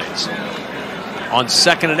some plays. On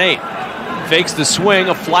 2nd and 8, fakes the swing,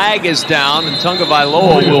 a flag is down, and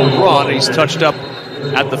Tagovailoa will run. He's touched up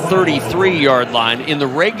at the 33-yard line. In the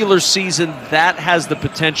regular season, that has the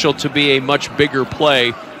potential to be a much bigger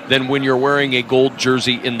play than when you're wearing a gold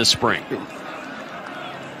jersey in the spring.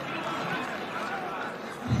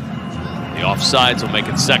 The offsides will make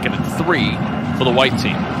it 2nd and 3 for the White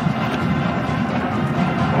team.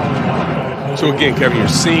 So again, Kevin, you're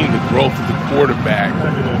seeing the growth of the quarterback,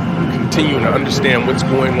 continuing to understand what's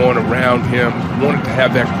going on around him. Wanted to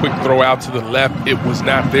have that quick throw out to the left. It was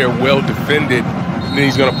not there, well defended. And then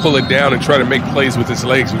he's going to pull it down and try to make plays with his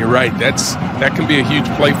legs. And you're right, that can be a huge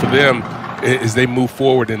play for them as they move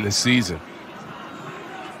forward in this season.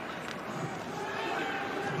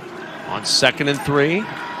 On 2nd and 3,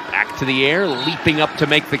 back to the air, leaping up to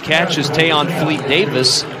make the catch is Tayon Fleet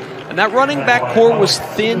Davis. And that running back core was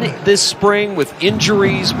thin this spring with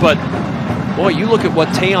injuries, but boy, you look at what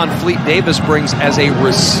Tayon Fleet Davis brings as a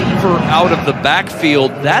receiver out of the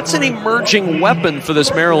backfield. That's an emerging weapon for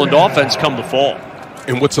this Maryland offense come the fall.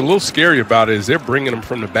 And what's a little scary about it is they're bringing him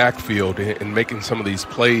from the backfield and making some of these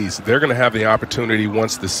plays. They're going to have the opportunity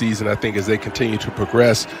once the season, I think, as they continue to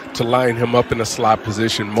progress, to line him up in a slot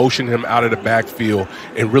position, motion him out of the backfield,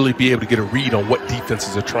 and really be able to get a read on what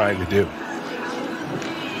defenses are trying to do.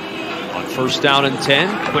 1st down and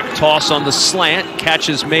 10, quick toss on the slant, catch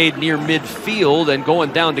is made near midfield, and going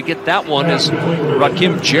down to get that one is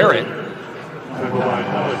Rakim Jarrett.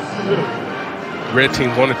 Red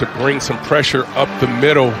team wanted to bring some pressure up the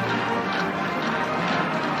middle.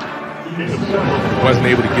 Wasn't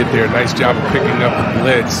able to get there. Nice job of picking up the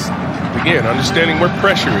blitz. Again, understanding where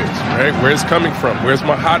pressure is, right? Where it's coming from. Where's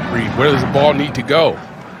my hot read? Where does the ball need to go?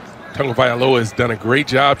 Tagovailoa has done a great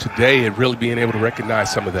job today at really being able to recognize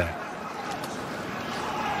some of that.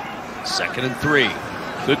 2nd and 3.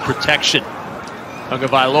 Good protection.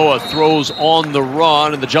 Tagovailoa throws on the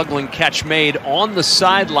run, and the juggling catch made on the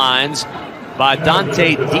sidelines by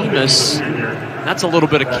Dante Demas. That's a little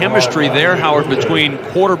bit of chemistry there, Howard, between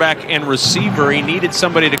quarterback and receiver. He needed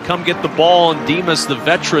somebody to come get the ball, and Demas, the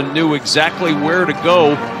veteran, knew exactly where to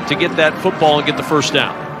go to get that football and get the 1st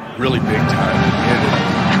down. Really big time.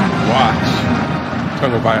 And watch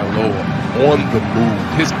Tagovailoa on the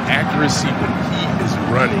move. His accuracy when he is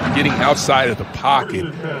running, getting outside of the pocket,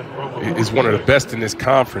 is one of the best in this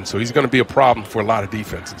conference. So he's going to be a problem for a lot of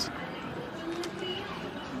defenses.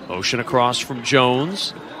 Motion across from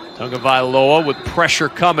Jones. Tagovailoa with pressure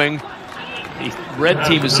coming. The red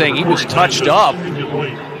team is saying he was touched up.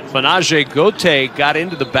 Fanaje Gote got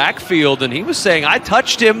into the backfield, and he was saying, I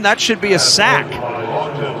touched him. That should be a sack.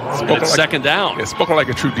 It's 2nd down. Yeah, spoken like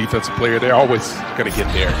a true defensive player. They're always going to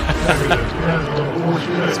get there.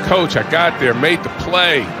 Coach, I got there, made the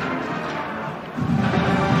play.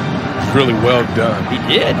 Really well done. He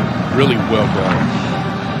did. Really well done.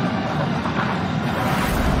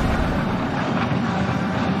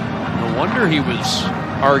 No wonder he was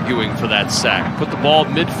arguing for that sack. Put the ball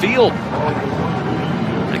midfield.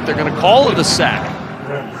 I think they're going to call it a sack.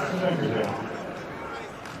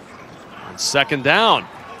 On 2nd down,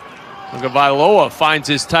 Tagovailoa finds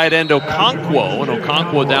his tight end Okonkwo, and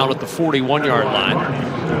Okonkwo down at the 41-yard line.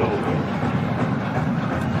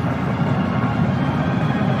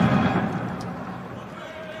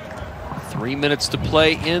 Three minutes to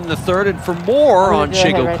play in the 3rd, and for more on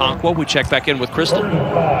Chig Okonkwo, we check back in with Crystal.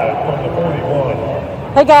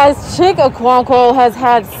 Hey guys, Chig Okonkwo has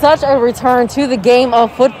had such a return to the game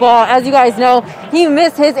of football. As you guys know, he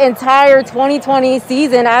missed his entire 2020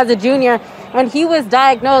 season as a junior when he was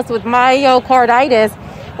diagnosed with myocarditis.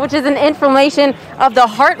 which is an inflammation of the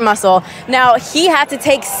heart muscle. Now, he had to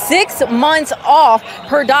take 6 months off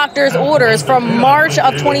per doctor's orders from March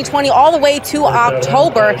of 2020 all the way to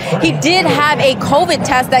October. He did have a COVID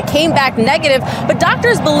test that came back negative, but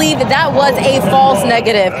doctors believe that was a false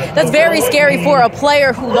negative. That's very scary for a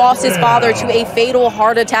player who lost his father to a fatal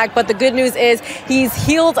heart attack, but the good news is he's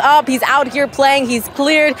healed up, he's out here playing, he's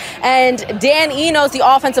cleared, and Dan Enos, the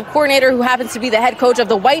offensive coordinator who happens to be the head coach of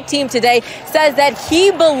the white team today, says that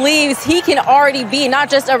he believes he can already be not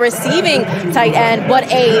just a receiving tight end, but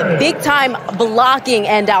a big-time blocking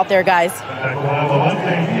end out there, guys.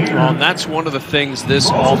 Well, and that's one of the things this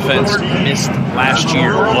offense missed last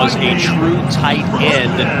year was a true tight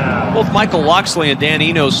end. Both Michael Locksley and Dan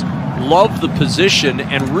Enos love the position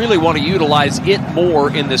and really want to utilize it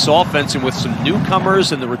more in this offense. And with some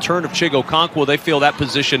newcomers and the return of Chig Okonkwo, they feel that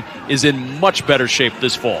position is in much better shape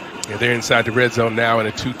this fall. Yeah, they're inside the red zone now in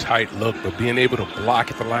a too tight look, but being able to block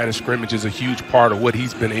at the line of scrimmage is a huge part of what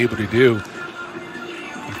he's been able to do.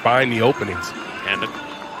 You find the openings. And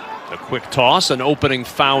a quick toss, an opening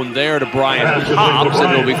found there to Brian Cobbs,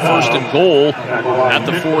 and it'll be first and goal at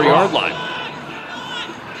the 4-yard line.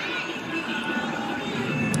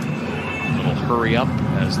 Hurry up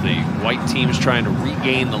as the white team is trying to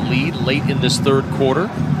regain the lead late in this third quarter.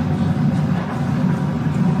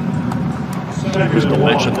 Just to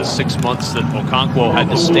mention the 6 months that Okonkwo had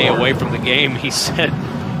to stay away from the game. He said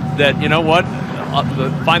that, you know what,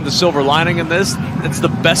 find the silver lining in this. It's the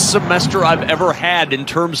best semester I've ever had in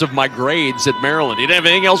terms of my grades at Maryland. He didn't have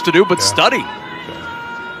anything else to do but study.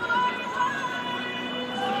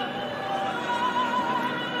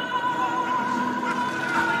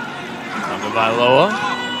 Tagovailoa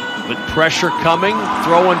with pressure coming,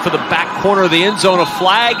 throwing for the back corner of the end zone. A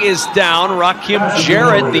flag is down. Rakim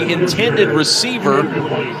Jarrett, the intended receiver.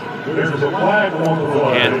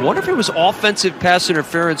 And wonder if it was offensive pass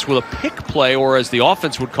interference with a pick play, or as the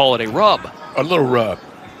offense would call it, a rub. A little rub.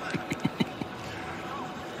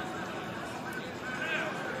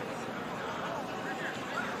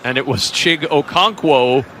 And it was Chig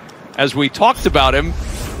Okonkwo, as we talked about him,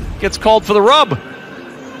 gets called for the rub.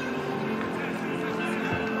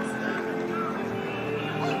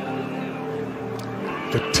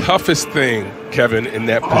 The toughest thing, Kevin, in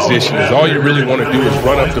that position is all you really want to do is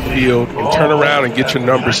run up the field and turn around and get your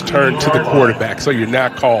numbers turned to the quarterback so you're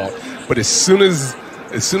not called. But as soon as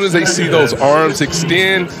they see those arms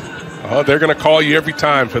extend, they're going to call you every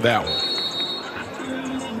time for that one.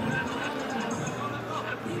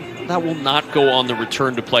 That will not go on the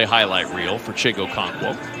return to play highlight reel for Chig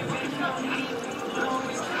Okonkwo.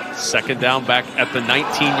 Second down back at the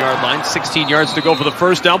 19-yard line. 16 yards to go for the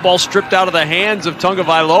first down. Ball stripped out of the hands of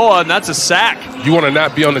Tagovailoa, and that's a sack. You want to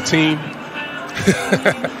not be on the team?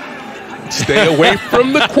 Stay away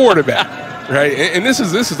from the quarterback, right? And this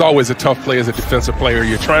is always a tough play as a defensive player.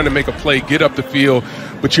 You're trying to make a play, get up the field,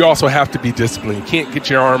 but you also have to be disciplined. You can't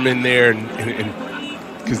get your arm in there and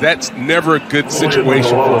because that's never a good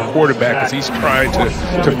situation for a quarterback because he's trying to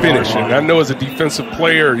finish. And I know as a defensive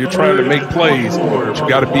player, you're trying to make plays, but you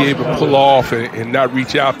got to be able to pull off and not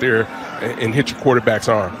reach out there and hit your quarterback's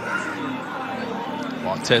arm.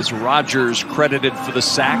 Montez Rogers credited for the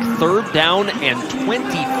sack. Third down and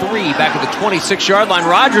 23 back at the 26-yard line.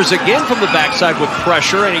 Rogers again from the backside with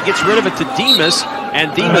pressure, and he gets rid of it to Demas,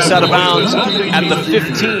 and Demas out of bounds at the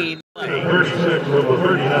 15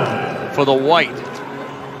 for the white.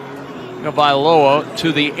 Tagovailoa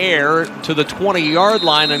to the air to the 20-yard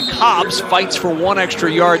line, and Cobbs fights for one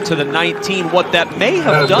extra yard to the 19. What that may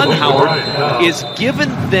have done, Howard, is given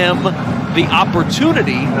them the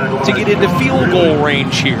opportunity to get into field goal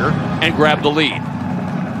range here and grab the lead.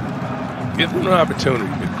 Give them an opportunity,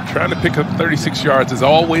 but trying to pick up 36 yards is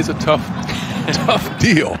always a tough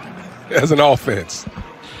deal as an offense.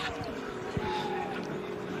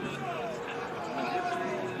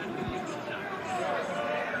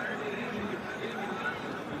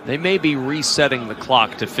 They may be resetting the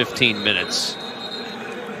clock to 15 minutes.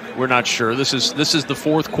 We're not sure. This is the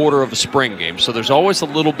fourth quarter of a spring game, so there's always a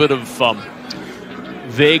little bit of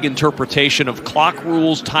vague interpretation of clock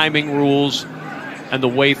rules, timing rules, and the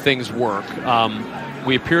way things work.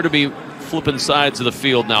 We appear to be flipping sides of the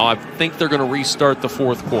field now. I think they're going to restart the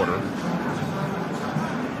fourth quarter.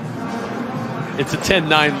 It's a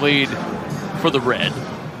 10-9 lead for the Red.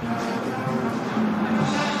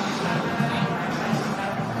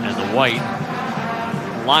 And the White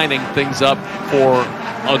lining things up for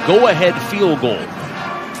a go-ahead field goal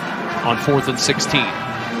on 4th and 16.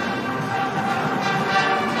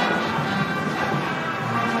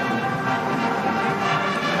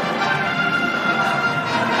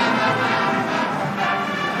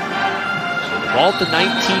 Ball at the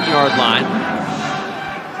 19-yard line.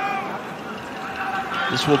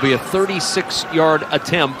 This will be a 36-yard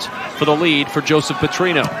attempt for the lead for Joseph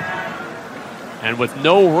Petrino. And with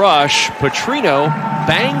no rush, Petrino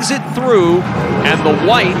bangs it through, and the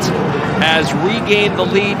White has regained the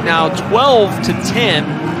lead now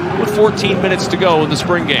 12-10 with 14 minutes to go in the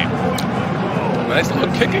spring game. Nice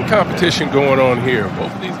little kicking competition going on here.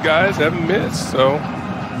 Both of these guys haven't missed, so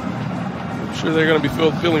I'm sure they're going to be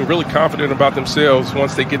feeling really confident about themselves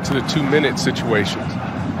once they get to the 2-minute situations.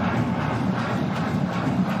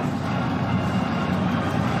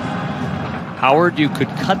 Howard, you could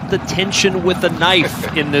cut the tension with a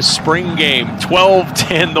knife in this spring game.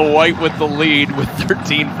 12-10, the White with the lead with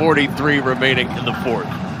 13:43 remaining in the fourth.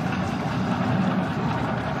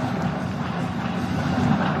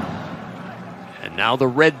 And now the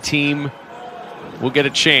red team will get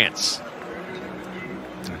a chance.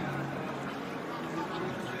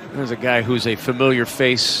 There's a guy who's a familiar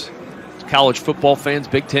face. College football fans,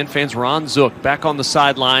 Big Ten fans, Ron Zook back on the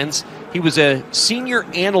sidelines. He was a senior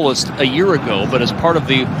analyst a year ago, but as part of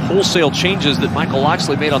the wholesale changes that Michael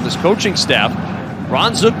Locksley made on this coaching staff,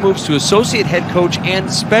 Ron Zook moves to associate head coach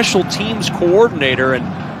and special teams coordinator. And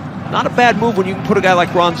not a bad move when you can put a guy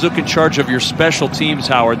like Ron Zook in charge of your special teams,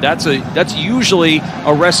 Howard. That's usually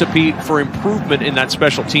a recipe for improvement in that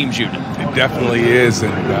special teams unit. It definitely is,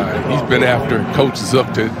 and he's been after Coach Zook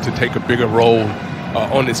to take a bigger role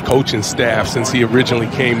on his coaching staff since he originally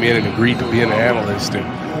came in and agreed to be an analyst.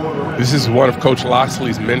 And this is one of Coach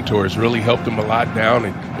Locksley's mentors, really helped him a lot down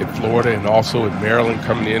in Florida and also in Maryland,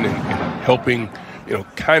 coming in and helping,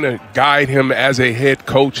 kind of guide him as a head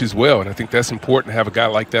coach as well. And I think that's important to have a guy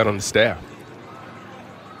like that on the staff.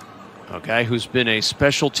 A guy who's been a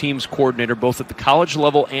special teams coordinator both at the college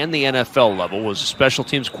level and the NFL level, was a special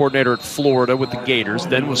teams coordinator at Florida with the Gators,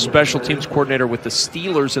 then was special teams coordinator with the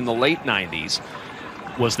Steelers in the late 90s.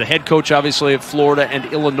 Was the head coach, obviously, at Florida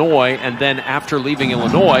and Illinois, and then after leaving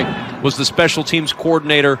Illinois, was the special teams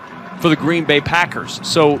coordinator for the Green Bay Packers.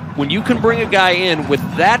 So when you can bring a guy in with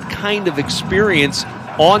that kind of experience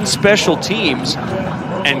on special teams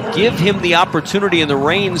and give him the opportunity and the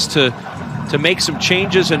reins to make some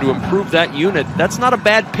changes and to improve that unit, that's not a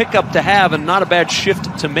bad pickup to have and not a bad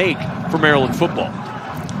shift to make for Maryland football.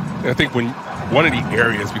 I think one of the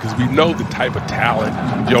areas, because we know the type of talent,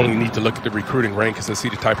 you only need to look at the recruiting rankings and see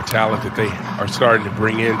the type of talent that they are starting to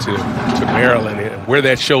bring into Maryland. And where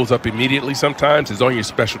that shows up immediately sometimes is on your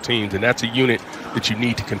special teams, and that's a unit that you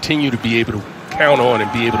need to continue to be able to count on and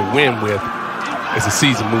be able to win with as the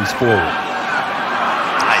season moves forward.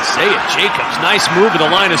 Isaiah Jacobs, nice move at the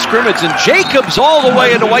line of scrimmage, and Jacobs all the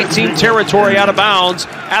way into white team territory out of bounds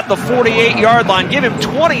at the 48-yard line. Give him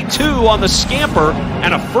 22 on the scamper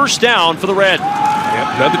and a first down for the Red. Yep,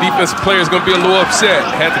 another defensive player is going to be a little upset.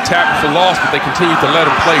 Had the tackle for loss, but they continue to let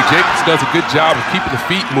him play. Jacobs does a good job of keeping the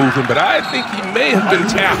feet moving, but I think he may have been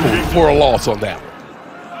tackled for a loss on that one.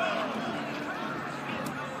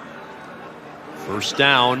 First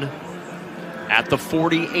down at the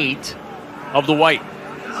 48 of the White.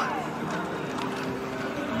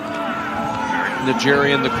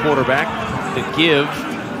 Nigerian, the quarterback, the give,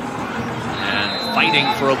 and fighting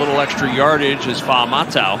for a little extra yardage is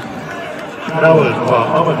Fa'amatau. That was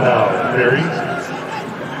Fa'amatau carries.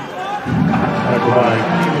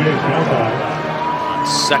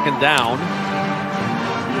 Second down.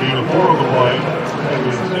 Being 4 on the play, that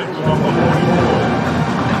was 6 from the 44.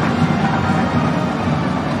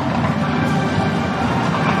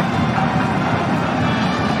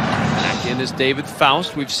 Is David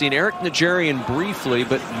Faust. We've seen Eric Nigerian briefly,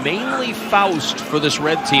 but mainly Faust for this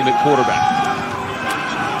red team at quarterback.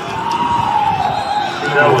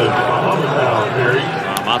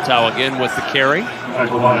 Fa'amatau again with the carry,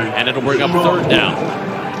 and it'll bring up third down.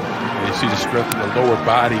 You see the strength in the lower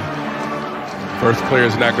body. First player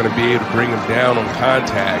is not going to be able to bring him down on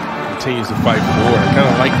contact. Continues to fight forward. I kind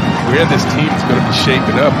of like where this team is going to be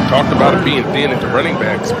shaping up. We talked about it being thin at the running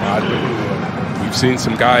back spot, but we've seen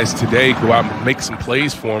some guys today go out and make some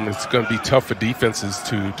plays for them. It's going to be tough for defenses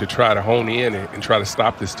to try to hone in and try to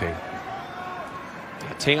stop this team.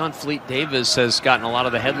 Tayon Fleet-Davis has gotten a lot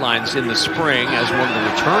of the headlines in the spring as one of the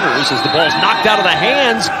returners as the ball's knocked out of the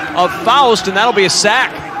hands of Faust, and that'll be a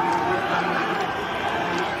sack.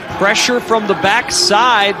 Pressure from the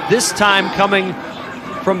backside, this time coming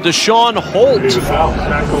from Deshaun Holt. David Faust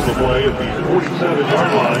tackles the play at the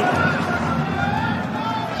 47-yard line.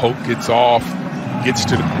 Holt gets off, gets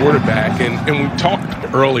to the quarterback, and we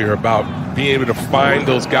talked earlier about being able to find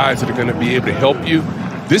those guys that are going to be able to help you.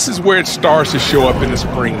 This is where it starts to show up in the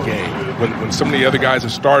spring game. when some of the other guys are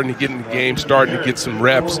starting to get in the game, starting to get some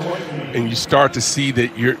reps, and you start to see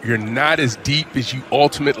that you're not as deep as you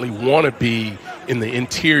ultimately want to be in the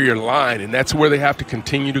interior line, and that's where they have to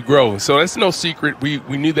continue to grow. So that's no secret. We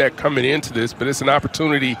knew that coming into this, but it's an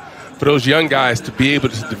opportunity for those young guys to be able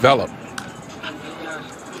to develop.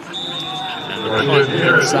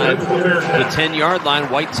 Inside the 10-yard line,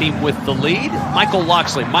 white team with the lead. Michael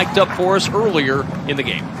Locksley mic'd up for us earlier in the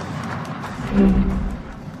game.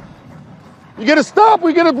 You get a stop,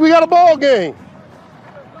 we got a ball game.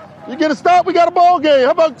 You get a stop, we got a ball game.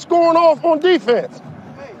 How about scoring off on defense?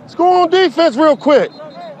 Score on defense real quick.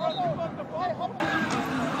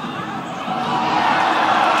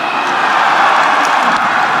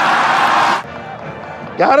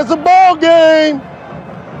 Got us a ball game.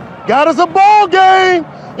 Got us a ball game.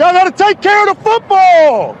 Y'all got to take care of the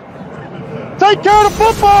football. Take care of the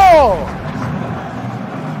football.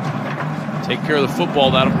 Take care of the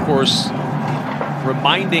football. That, of course,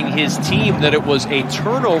 reminding his team that it was a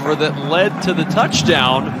turnover that led to the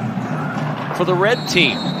touchdown for the red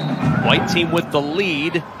team. White team with the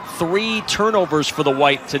lead. 3 turnovers for the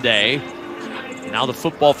white today. Now the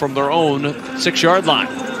football from their own 6-yard line.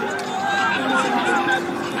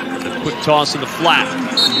 Quick toss in the flat.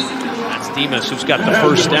 That's Demas who's got the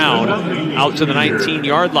first down out to the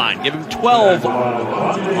 19-yard line. Give him 12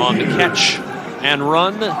 on the catch and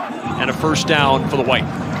run, and a first down for the white.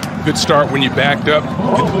 Good start when you backed up,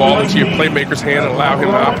 get the ball into your playmaker's hand and allow him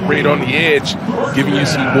to operate on the edge, giving you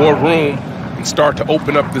some more room and start to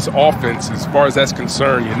open up this offense. As far as that's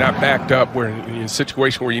concerned, you're not backed up where you're in a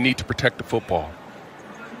situation where you need to protect the football.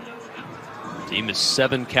 Team is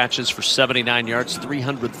 7 catches for 79 yards,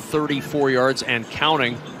 334 yards and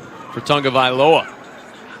counting for Tagovailoa.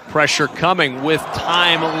 Pressure coming with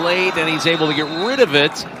time late, and he's able to get rid of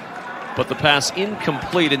it. But the pass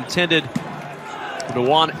incomplete, intended for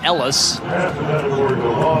DeJuan Ellis.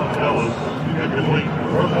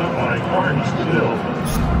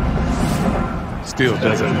 Still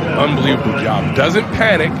does an unbelievable job. Doesn't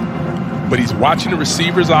panic, but he's watching the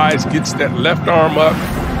receiver's eyes, gets that left arm up,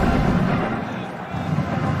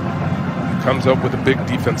 comes up with a big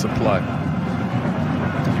defensive play.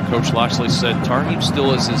 Coach Locksley said Tarheeb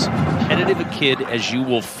still is as competitive a kid as you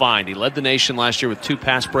will find. He led the nation last year with 2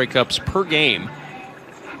 pass breakups per game.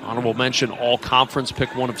 Honorable mention, all-conference,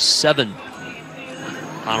 pick 1 of 7.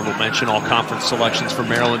 Honorable mention, all-conference selections for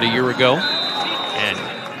Maryland a year ago.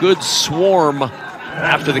 And good swarm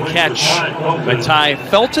after the catch by Ty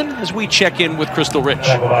Felton as we check in with Crystal Rich.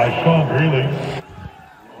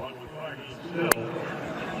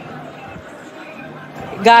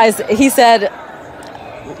 Guys, he said,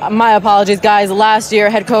 my apologies, guys. Last year,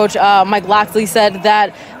 head coach Mike Locksley said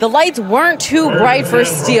that the lights weren't too bright for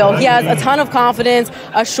Steele. He has a ton of confidence,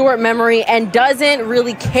 a short memory, and doesn't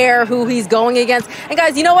really care who he's going against. And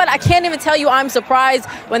guys, you know what? I can't even tell you I'm surprised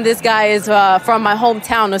when this guy is from my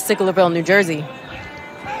hometown of Sicklerville, New Jersey.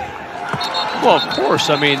 Well, of course.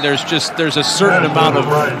 I mean, there's a certain amount of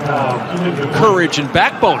courage and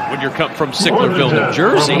backbone when you're from Sicklerville, New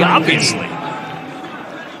Jersey, obviously.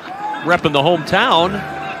 Repping the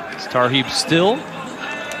hometown. Is Tarheeb still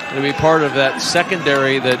going to be part of that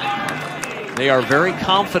secondary that they are very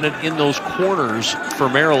confident in those corners for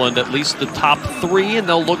Maryland, at least the top 3, and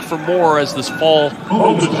they'll look for more as this fall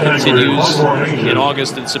continues in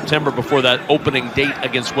August and September before that opening date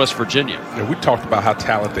against West Virginia. Yeah, we talked about how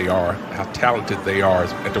talented they are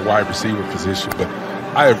at the wide receiver position, but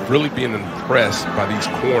I have really been impressed by these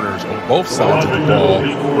corners on both sides of the ball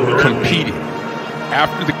competing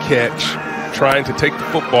after the catch, trying to take the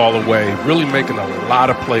football away, really making a lot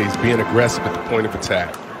of plays, being aggressive at the point of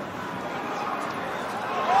attack.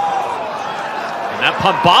 And that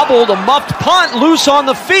punt bobbled, a muffed punt loose on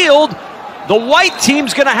the field. The white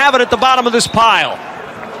team's going to have it at the bottom of this pile.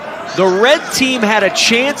 The red team had a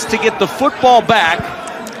chance to get the football back,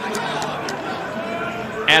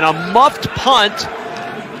 and a muffed punt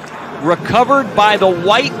recovered by the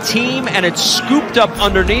white team, and it's scooped up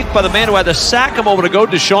underneath by the man who had the sack a moment ago,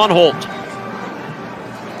 Deshaun Holt.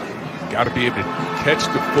 Got to be able to catch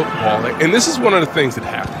the football. And this is one of the things that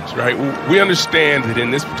happens, right? We understand that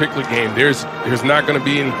in this particular game, there's not going to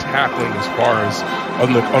be any tackling as far as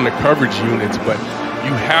on the coverage units, but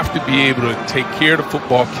you have to be able to take care of the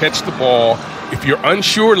football, catch the ball. If you're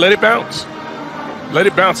unsure, let it bounce. Let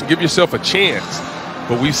it bounce and give yourself a chance.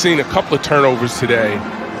 But we've seen a couple of turnovers today,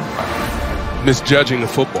 misjudging the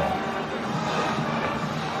football.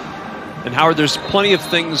 And Howard, there's plenty of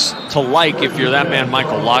things to like if you're that man,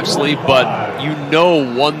 Michael Locksley, but you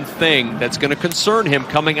know one thing that's going to concern him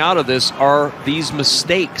coming out of this are these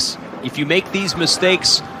mistakes. If you make these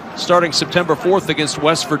mistakes starting September 4th against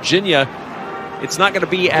West Virginia, it's not going to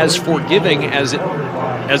be as forgiving as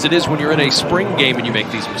it is when you're in a spring game and you make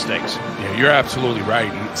these mistakes. Yeah, you're absolutely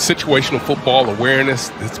right. And situational football awareness,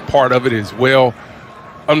 that's part of it as well.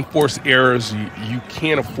 Unforced errors, you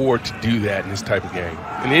can't afford to do that in this type of game,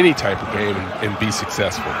 in any type of game, and be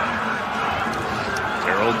successful.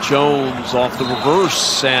 Terrell Jones off the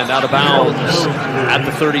reverse and out of bounds at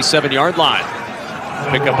the 37-yard line.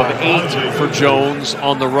 Pickup of 8 for Jones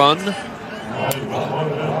on the run.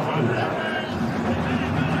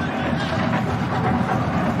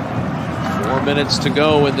 4 minutes to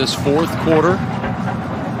go in this fourth quarter.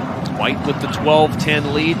 White with the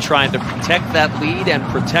 12-10 lead, trying to protect that lead and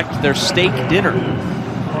protect their steak dinner.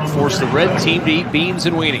 Force the red team to eat beans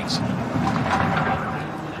and weenies.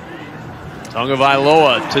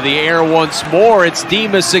 Tagovailoa to the air once more. It's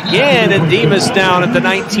Demas again, and Demas down at the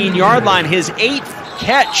 19-yard line. His 8th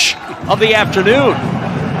catch of the afternoon.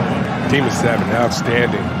 Demas is having an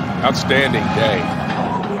outstanding day.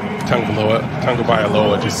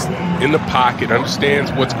 Tagovailoa just in the pocket,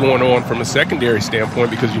 understands what's going on from a secondary standpoint,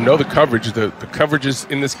 because you know the coverage. The coverages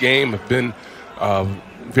in this game have been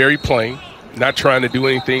very plain, not trying to do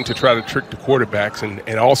anything to try to trick the quarterbacks,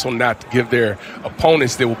 and also not to give their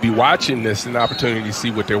opponents that will be watching this an opportunity to see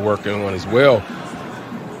what they're working on as well,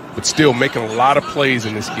 but still making a lot of plays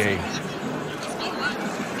in this game.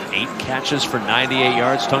 8 catches for 98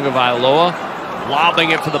 yards. Tagovailoa lobbing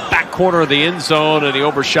it for the back corner of the end zone, and he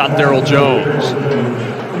overshot Terrell Jones.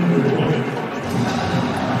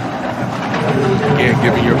 Again,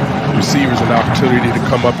 giving your receivers an opportunity to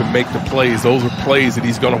come up and make the plays. Those are plays that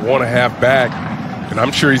he's going to want to have back, and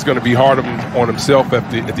I'm sure he's going to be hard on himself at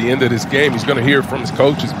the end of this game. He's going to hear it from his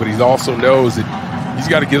coaches, but he also knows that he's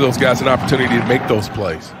got to give those guys an opportunity to make those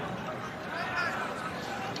plays.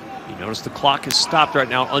 Notice the clock is stopped right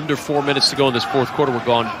now, under 4 minutes to go in this fourth quarter. We're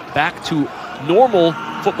going back to normal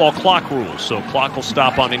football clock rules, so clock will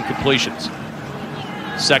stop on incompletions.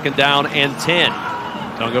 2nd down and 10.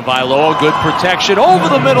 Tagovailoa, good protection over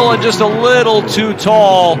the middle and just a little too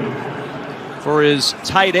tall for his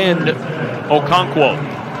tight end, Okonkwo.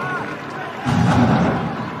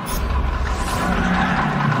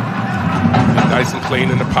 Nice and clean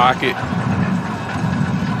in the pocket.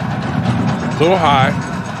 A little high.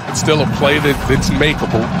 It's still a play that's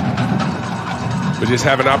makeable, but just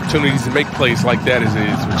having opportunities to make plays like that is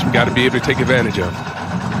what you've got to be able to take advantage of.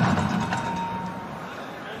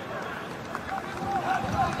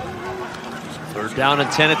 Third down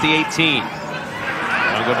and 10 at the 18.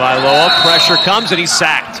 Tagovailoa, pressure comes and he's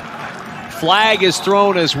sacked. Flag is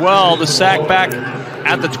thrown as well. The sack back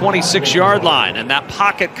at the 26-yard line, and that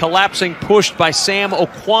pocket collapsing, pushed by Sam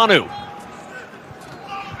Okwanu.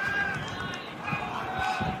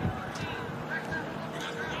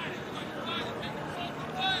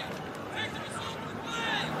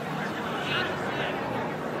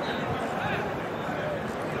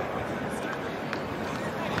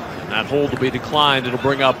 That hold will be declined. It'll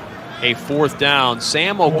bring up a 4th down.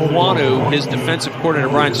 Sam Okwanu, his defensive coordinator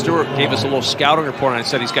Brian Stewart, gave us a little scouting report, and I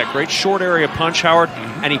said he's got great short area punch, Howard,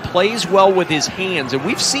 and he plays well with his hands. And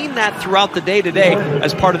we've seen that throughout the day today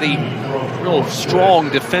as part of the real strong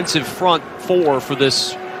defensive front four for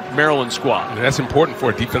this Maryland squad. And that's important for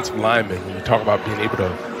a defensive lineman when you talk about being able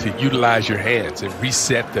to utilize your hands and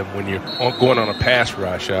reset them when you're going on a pass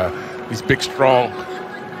rush. These big, strong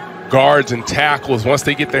guards and tackles, once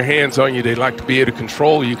they get their hands on you, they like to be able to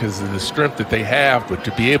control you because of the strength that they have, but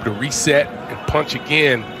to be able to reset and punch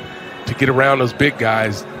again to get around those big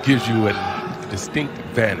guys gives you a distinct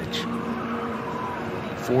advantage.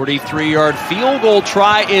 43-yard field goal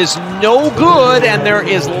try is no good, and there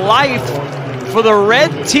is life for the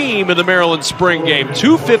red team in the Maryland spring game.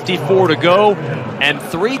 2:54 to go and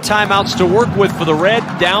 3 timeouts to work with for the red,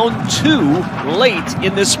 down 2 late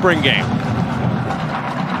in this spring game.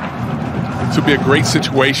 This would be a great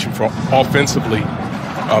situation for offensively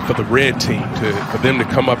for the red team, for them to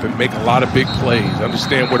come up and make a lot of big plays,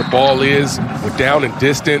 understand where the ball is, we're down in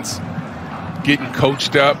distance, getting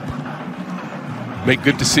coached up, make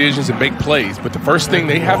good decisions and make plays. But the first thing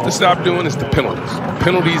they have to stop doing is the penalties.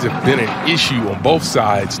 Penalties have been an issue on both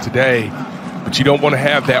sides today, but you don't want to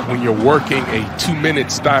have that when you're working a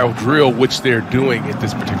 2-minute style drill, which they're doing at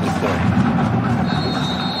this particular point.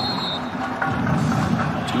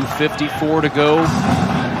 2:54 to go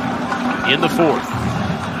in the fourth.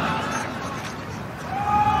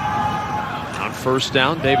 On first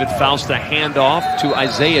down, David Faust a handoff to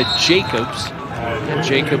Isaiah Jacobs. And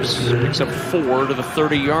Jacobs picks up 4 to the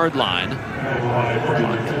 30-yard line.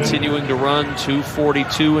 Continuing to run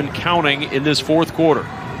 2:42 and counting in this fourth quarter.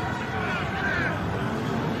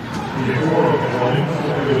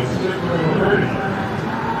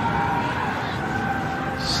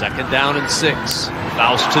 Second down and 6.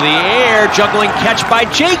 Faust to the air, juggling catch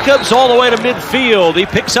by Jacobs all the way to midfield. He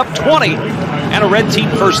picks up 20 and a red team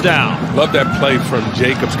first down. Love that play from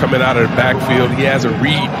Jacobs coming out of the backfield. He has a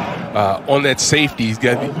read on that safety. He's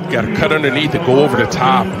got to cut underneath and go over the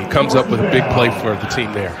top, and he comes up with a big play for the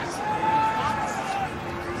team there.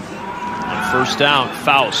 First down,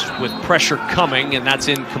 Faust with pressure coming, and that's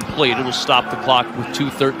incomplete. It'll stop the clock with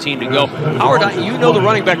 2:13 to go. Howard, you know the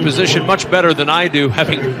running back position much better than I do,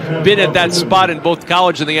 having been at that spot in both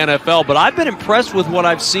college and the NFL, but I've been impressed with what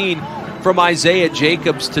I've seen from Isaiah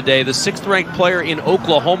Jacobs today, the 6th-ranked player in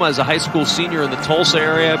Oklahoma as a high school senior in the Tulsa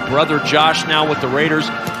area, brother Josh now with the Raiders.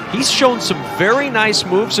 He's shown some very nice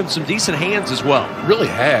moves and some decent hands as well. Really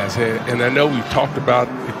has, and I know we've talked about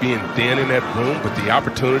it being thin in that room, but the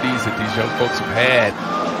opportunities that these young folks have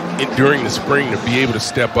had during the spring to be able to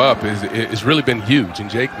step up is really been huge,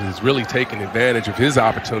 and Jacobs has really taken advantage of his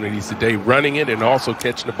opportunities today, running it and also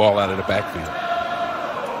catching the ball out of the backfield.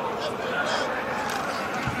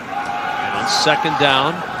 Second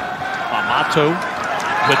down, Amato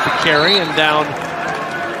with the carry and down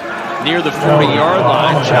near the 40-yard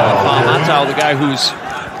line. Amato, the guy who's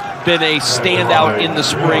been a standout in the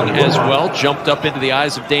spring as well, jumped up into the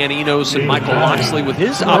eyes of Dan Enos and Michael Locksley with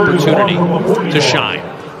his opportunity to shine.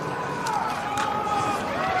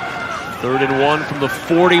 3rd and 1 from the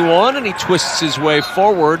 41, and he twists his way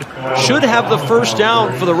forward. Should have the first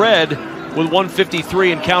down for the Red with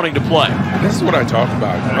 1:53 and counting to play. This is what I talk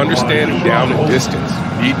about, understanding down and distance.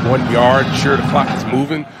 You need 1 yard, sure the clock is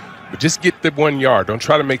moving, but just get the 1 yard. Don't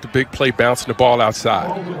try to make the big play bouncing the ball outside.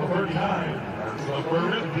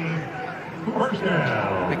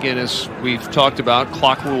 Again, as we've talked about,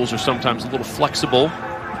 clock rules are sometimes a little flexible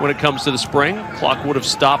when it comes to the spring. Clock would have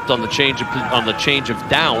stopped on the change of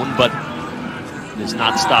down, but it's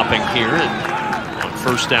not stopping here. And on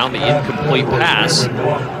first down, the incomplete pass.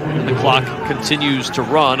 And the clock continues to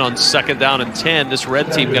run on 2nd down and 10. This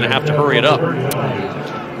red team going to have to hurry it up.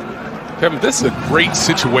 Kevin, this is a great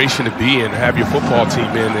situation to be in, have your football team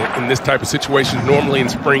in this type of situation. Normally in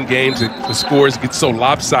spring games, the scores get so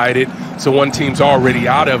lopsided, so one team's already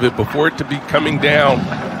out of it. Before it to be coming down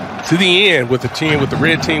to the end with the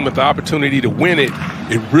red team with the opportunity to win it,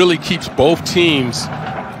 it really keeps both teams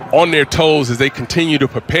on their toes as they continue to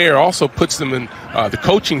prepare. Also puts them in the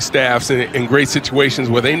coaching staffs in great situations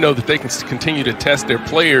where they know that they can continue to test their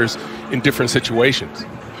players in different situations.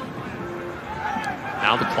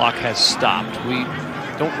 Now the clock has stopped. We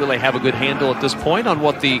don't really have a good handle at this point on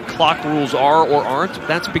what the clock rules are or aren't.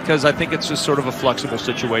 That's because I think it's just sort of a flexible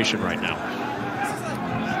situation right now.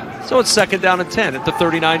 So it's 2nd down and 10 at the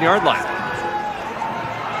 39-yard line.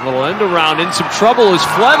 Little end around, in some trouble is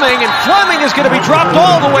Fleming, and Fleming is going to be dropped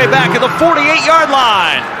all the way back at the 48-yard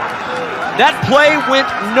line. That play went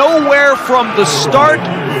nowhere from the start.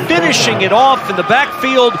 Finishing it off in the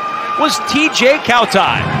backfield was T.J.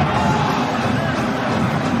 Kautai.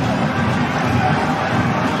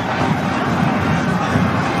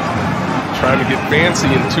 Trying to get fancy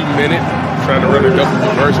in 2 minutes, trying to run a double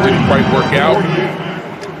reverse, didn't quite work out.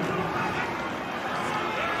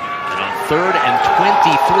 3rd and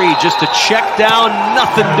 23, just a check down,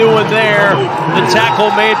 nothing doing there. The tackle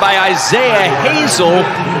made by Isaiah Hazel.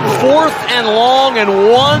 4th and long, and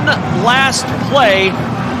one last play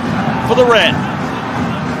for the Red.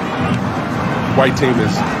 White team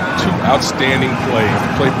is 2 outstanding plays.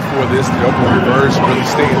 The play before this, the double reverse, really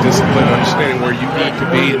staying disciplined, understanding where you need to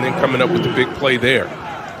be, and then coming up with the big play there.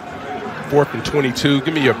 4th and 22,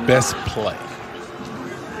 give me your best play.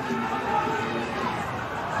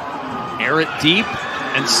 Air it deep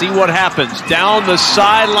and see what happens. Down the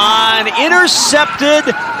sideline,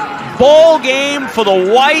 intercepted. Ball game for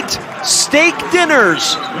the White. Steak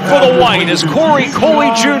dinners for the White as Corey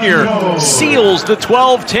Coley Jr. seals the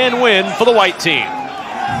 12-10 win for the White team.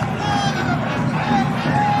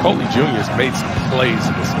 Coley Jr. has made some plays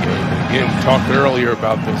in this game. And again, we talked earlier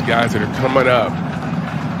about those guys that are coming up.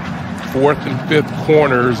 4th and 5th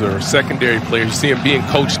corners or secondary players. You see him being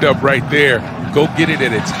coached up right there. Go get it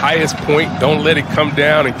at its highest point. Don't let it come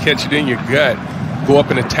down and catch it in your gut. Go up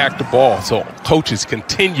and attack the ball. So coaches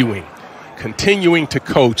continuing to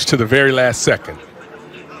coach to the very last second.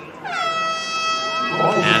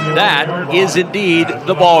 And that is indeed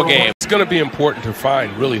the ball game. It's going to be important to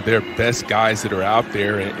find really their best guys that are out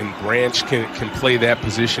there, and Branch can play that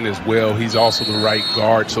position as well. He's also the right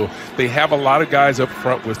guard. So they have a lot of guys up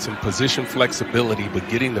front with some position flexibility, but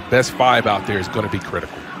getting the best 5 out there is going to be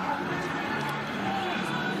critical.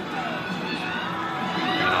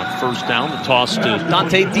 And on first down, the toss to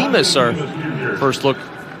Dante Demas. Our first look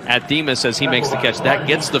at Demas as he makes the catch. That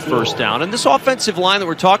gets the first down. And this offensive line that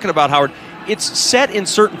we're talking about, Howard, it's set in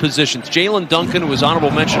certain positions. Jalen Duncan, who was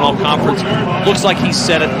honorable mention all conference, looks like he's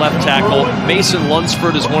set at left tackle. Mason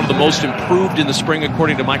Lunsford is one of the most improved in the spring,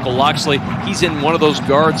 according to Michael Locksley. He's in one of those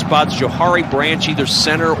guard spots. Johari Branch, either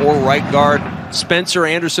center or right guard. Spencer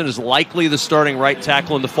Anderson is likely the starting right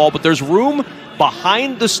tackle in the fall, but there's room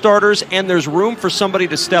behind the starters, and there's room for somebody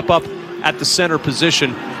to step up at the center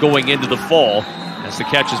position going into the fall. As the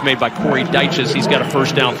catch is made by Corey Dyches, he's got a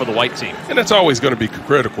first down for the white team. And that's always going to be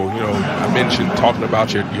critical. You know, I mentioned talking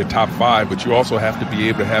about your top five, but you also have to be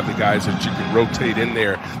able to have the guys that you can rotate in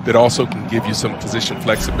there that also can give you some position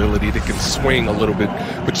flexibility, that can swing a little bit.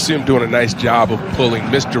 But you see them doing a nice job of pulling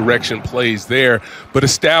misdirection plays there, but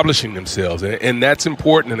establishing themselves. And that's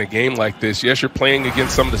important in a game like this. Yes, you're playing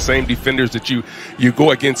against some of the same defenders that you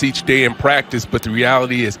go against each day in practice, but the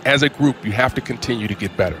reality is, as a group, you have to continue to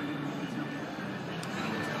get better.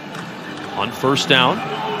 On first down,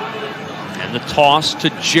 and the toss to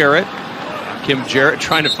Jarrett. Kim Jarrett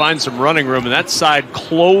trying to find some running room, and that side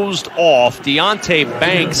closed off. Deonte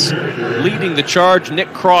Banks leading the charge. Nick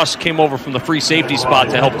Cross came over from the free safety spot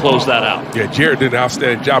to help close that out. Yeah, Jarrett did an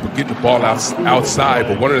outstanding job of getting the ball outside,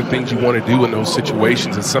 but one of the things you want to do in those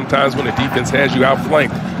situations is sometimes when the defense has you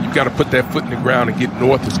outflanked, you've got to put that foot in the ground and get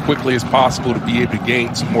north as quickly as possible to be able to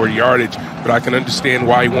gain some more yardage. But I can understand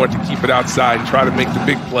why you want to keep it outside and try to make the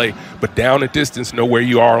big play, but down a distance, know where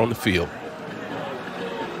you are on the field.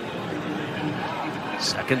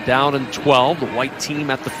 Second down and 12. The white team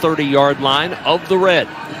at the 30-yard line of the red.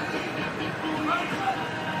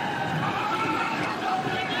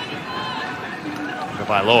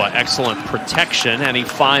 Tagovailoa, excellent protection, and he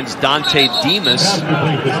finds Dante Demas.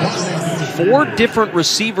 4 different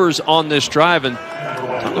receivers on this drive, and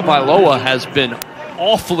Tagovailoa has been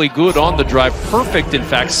awfully good on the drive. Perfect, in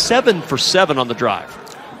fact, 7 for 7 on the drive.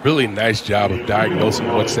 Really nice job of diagnosing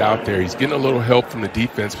what's out there. He's getting a little help from the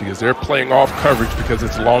defense because they're playing off coverage because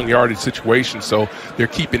it's a long yardage situation. So they're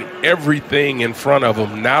keeping everything in front of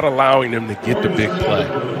them, not allowing them to get the big play.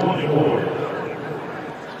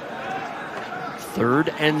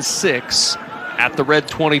 3rd and 6 at the red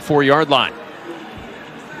 24-yard line.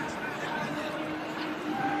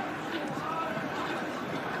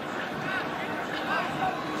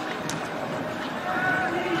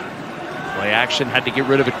 Play action, had to get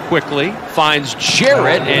rid of it quickly. Finds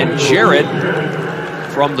Jarrett, and Jarrett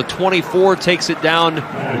from the 24 takes it down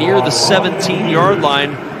near the 17-yard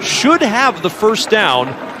line. Should have the first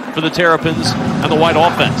down for the Terrapins and the white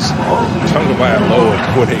offense.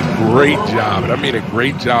 Tagovailoa doing a great job, and I mean a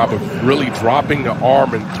great job of really dropping the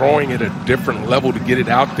arm and throwing it at a different level to get it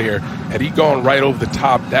out there. Had he gone right over the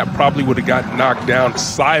top, that probably would have got knocked down,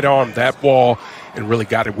 sidearmed that ball, and really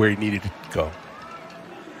got it where he needed it to go.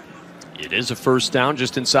 It is a first down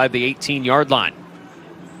just inside the 18-yard line.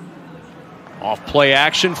 Off play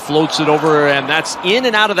action, floats it over, and that's in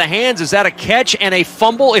and out of the hands. Is that a catch and a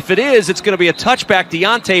fumble? If it is, it's going to be a touchback.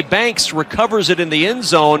 Deonte Banks recovers it in the end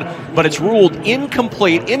zone, but it's ruled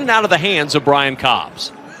incomplete, in and out of the hands of Brian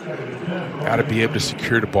Cobbs. Got to be able to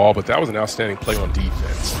secure the ball, but that was an outstanding play on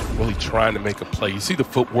defense. Really trying to make a play. You see the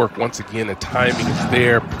footwork once again, the timing is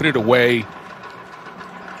there, put it away.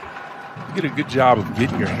 You get a good job of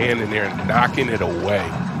getting your hand in there and knocking it away.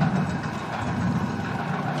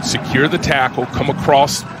 Secure the tackle, come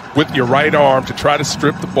across with your right arm to try to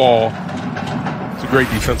strip the ball. It's a great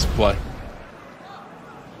defensive play.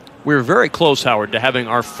 We're very close, Howard, to having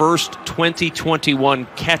our first 2021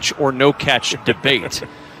 catch or no catch debate.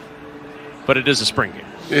 But it is a spring game.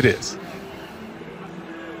 It is.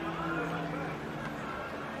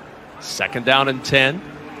 2nd down and 10.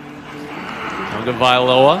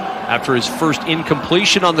 Tagovailoa, after his first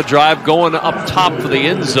incompletion on the drive, going up top for the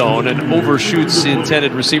end zone and overshoots the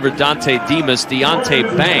intended receiver Dante Demas.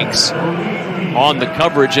 Deonte Banks on the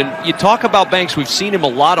coverage. And you talk about Banks, we've seen him a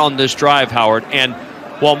lot on this drive, Howard. And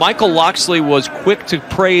while Michael Locksley was quick to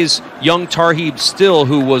praise young Tarheeb Still,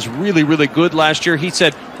 who was really, really good last year, he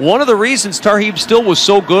said one of the reasons Tarheeb Still was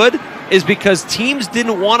so good is because teams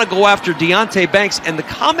didn't want to go after Deonte Banks. And the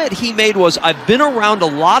comment he made was, I've been around a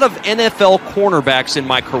lot of NFL cornerbacks in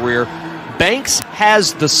my career. Banks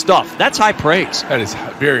has the stuff. That's high praise. That is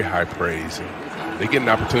very high praise. They get an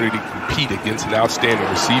opportunity to compete against an outstanding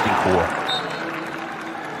receiving corps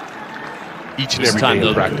each and every day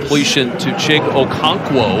in practice. Completion to Chig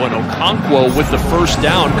Okonkwo, and Okonkwo with the first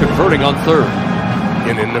down, converting on 3rd.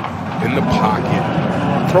 And in the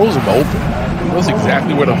pocket, throws him open. Knows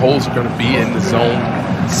exactly where the holes are going to be in the zone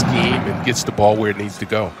scheme and gets the ball where it needs to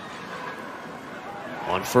go.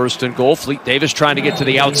 On 1st and goal, Fleet Davis trying to get to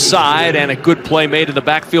the outside, and a good play made in the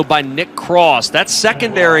backfield by Nick Cross. That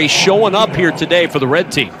secondary showing up here today for the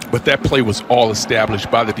red team. But that play was all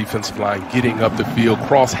established by the defensive line, getting up the field.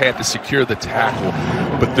 Cross had to secure the tackle,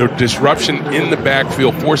 but the disruption in the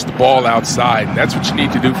backfield forced the ball outside, and that's what you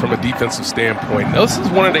need to do from a defensive standpoint. Now, this is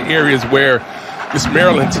one of the areas where this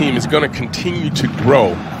Maryland team is going to continue to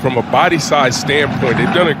grow from a body size standpoint.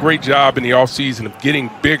 They've done a great job in the offseason of getting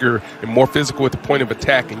bigger and more physical at the point of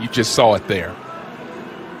attack, and you just saw it there.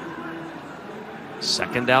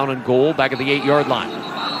 2nd down and goal, back at the 8-yard line.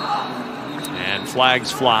 And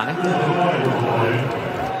flags fly.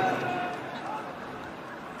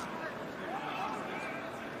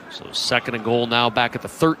 So 2nd and goal now back at the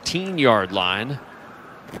 13-yard line.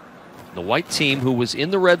 The white team, who was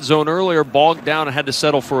in the red zone earlier, bogged down and had to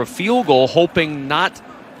settle for a field goal, hoping not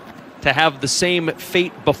to have the same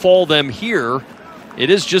fate befall them here. It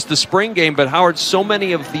is just the spring game, but Howard, so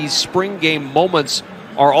many of these spring game moments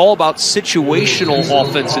are all about situational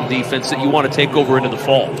offense and defense that you want to take over into the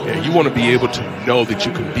fall. Yeah, you want to be able to know that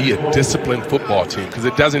you can be a disciplined football team, because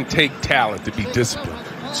it doesn't take talent to be disciplined.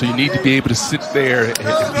 So you need to be able to sit there and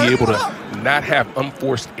be able to not have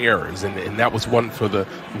unforced errors, and that was one for the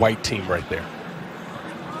white team right there.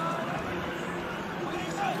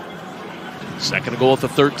 2nd and goal at the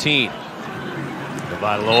 13.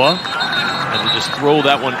 Tagovailoa, and they just throw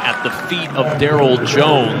that one at the feet of Darryl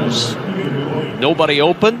Jones. Nobody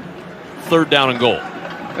open. 3rd down and goal.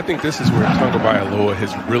 I think this is where Tagovailoa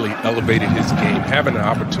has really elevated his game, having an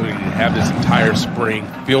opportunity to have this entire spring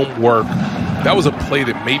film work. That was a play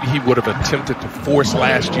that maybe he would have attempted to force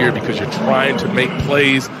last year, because you're trying to make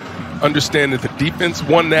plays. Understand that the defense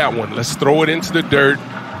won that one. Let's throw it into the dirt.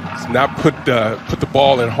 Let's not put the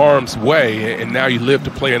ball in harm's way, and now you live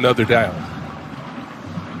to play another down.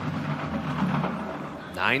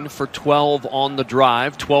 9 for 12 on the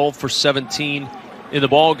drive, 12 for 17 in the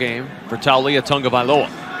ball game for Taulia Tagovailoa.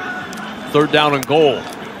 3rd down and goal.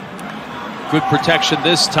 Good protection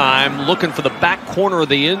this time, looking for the back corner of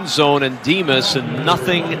the end zone, and Demas, and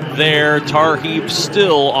nothing there. Tarheeb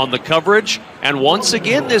still on the coverage, and once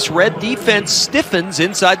again this red defense stiffens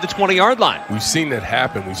inside the 20-yard line. We've seen that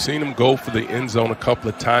happen. We've seen them go for the end zone a couple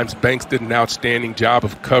of times. Banks did an outstanding job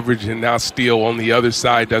of coverage, and now Steele on the other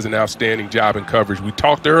side does an outstanding job in coverage. We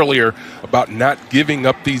talked earlier about not giving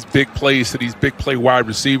up these big plays to these big play wide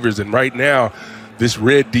receivers, and right now this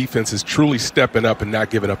red defense is truly stepping up and not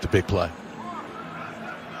giving up the big play.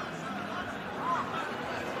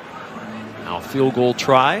 Now field goal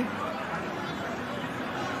try.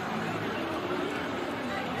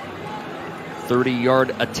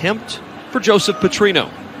 30-yard attempt for Joseph Petrino.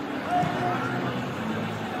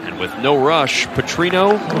 And with no rush,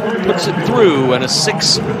 Petrino puts it through, and a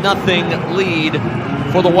 6-0 lead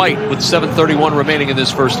for the White with 7:31 remaining in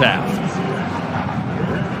this first half.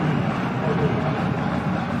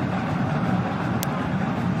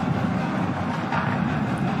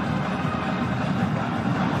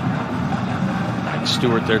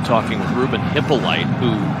 Stewart there talking with Ruben Hippolyte,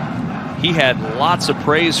 who he had lots of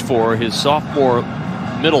praise for, his sophomore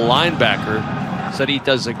middle linebacker. Said he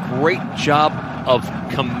does a great job of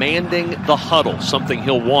commanding the huddle, something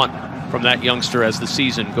he'll want from that youngster as the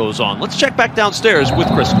season goes on. Let's check back downstairs with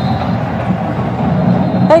Crystal.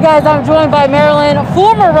 Hey guys, I'm joined by Maryland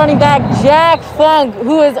former running back Jack Funk,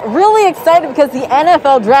 who is really excited because the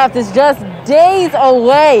NFL draft is just days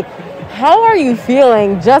away. How are you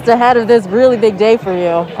feeling just ahead of this really big day for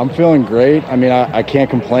you? I'm feeling great. I mean, I can't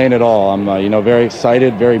complain at all. I'm, very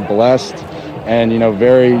excited, very blessed, and,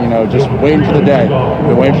 very, just waiting for the day. I've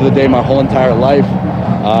been waiting for the day my whole entire life,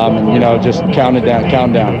 and, just counting down.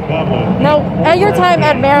 Now, at your time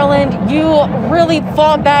at Maryland, you really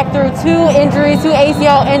fought back through two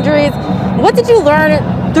ACL injuries. What did you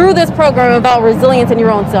learn through this program about resilience in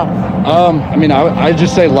your own self? I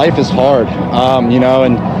just say life is hard,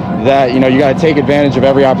 and that, you got to take advantage of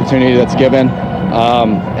every opportunity that's given.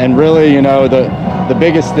 And really, the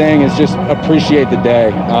biggest thing is just appreciate the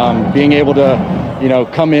day. Being able to,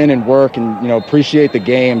 come in and work and, appreciate the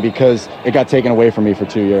game, because it got taken away from me for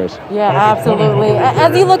 2 years. Yeah, absolutely.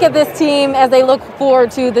 As you look at this team, as they look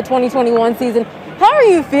forward to the 2021 season, how are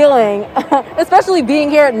you feeling, especially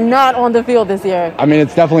being here, not on the field this year? I mean,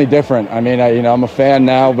 it's definitely different. I mean, I'm a fan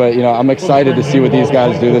now, but, I'm excited to see what these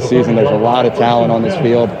guys do this season. There's a lot of talent on this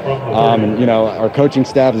field. And, our coaching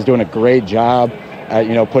staff is doing a great job at,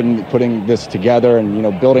 putting this together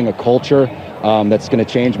and, building a culture that's going to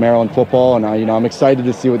change Maryland football. And, I'm excited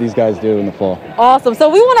to see what these guys do in the fall. Awesome. So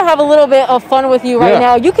we want to have a little bit of fun with you right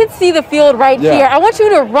now. You can see the field right here. I want you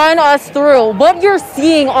to run us through what you're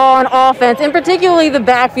seeing on offense, and particularly the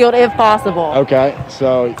backfield, if possible. Okay.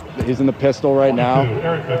 So he's in the pistol right now.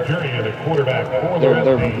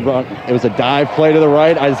 It was a dive play to the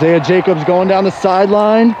right. Isaiah Jacobs going down the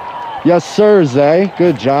sideline. Yes, sir, Zay.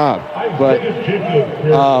 Good job. But,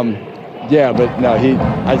 but no,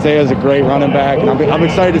 Isaiah's a great running back, and I'm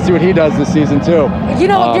excited to see what he does this season too.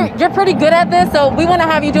 You're pretty good at this, so we want to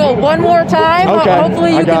have you do it one more time. Okay.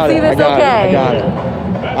 Hopefully you can see this okay. I got it.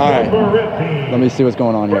 All right. Let me see what's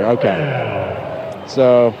going on here. Okay.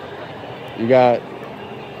 So you got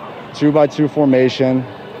 2-by-2 formation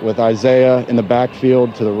with Isaiah in the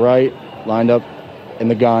backfield to the right, lined up in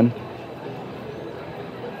the gun.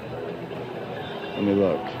 Let me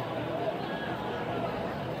look.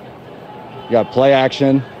 You got play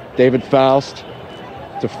action, David Faust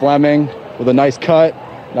to Fleming with a nice cut,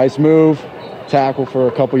 nice move, tackle for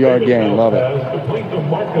a couple-yard gain. Love it.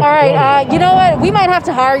 All right, you know what? We might have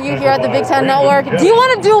to hire you here at the Big Ten Network. Do you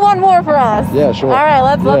want to do one more for us? Yeah, sure. All right,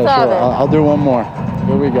 let's have it. I'll do one more.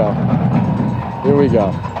 Here we go.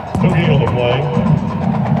 Cookie on the play.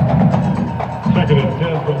 2nd and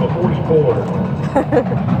 10 from the 44.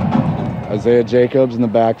 Isaiah Jacobs in the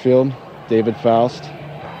backfield, David Faust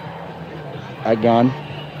at gun.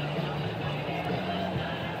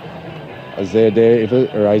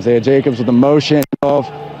 Isaiah Jacobs with the motion of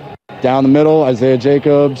down the middle. Isaiah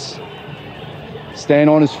Jacobs staying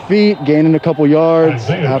on his feet, gaining a couple yards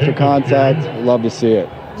after contact. Love to see it.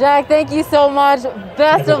 Jack, thank you so much.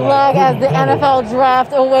 Best of luck as the NFL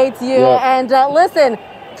draft awaits you. Yep. And listen,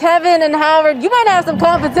 Kevin and Howard, you might have some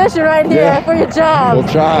competition right here for your job. We'll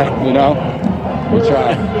try, We'll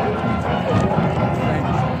try.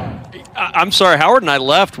 I'm sorry, Howard and I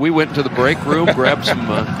left. We went to the break room, grabbed some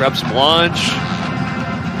lunch,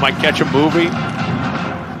 might catch a movie.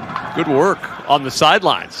 Good work on the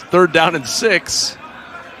sidelines. 3rd down and 6.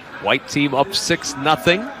 White team up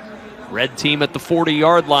 6-0. Red team at the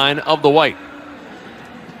 40-yard line of the White.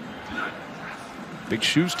 Big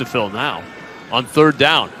shoes to fill now. On 3rd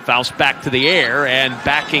down, Faust back to the air, and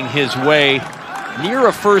backing his way near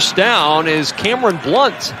a 1st down is Cameron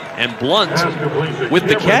Blunt. And Blunt with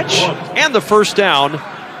the catch and the 1st down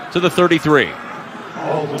to the 33. I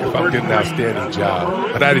did an outstanding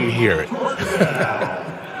job, but I didn't hear it.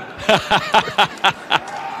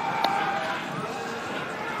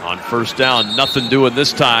 On 1st down, nothing doing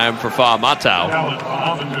this time for Fa'amatau.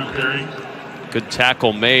 Good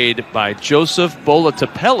tackle made by Joseph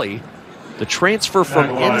Bolatapelli, the transfer from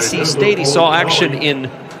NC State. He saw action in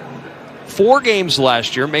 4 games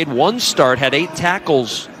last year, made 1 start, had 8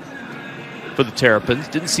 tackles for the Terrapins.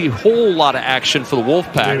 Didn't see a whole lot of action for the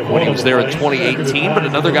Wolfpack when he was there in 2018, but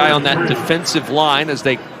another guy on that defensive line as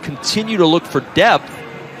they continue to look for depth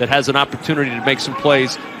that has an opportunity to make some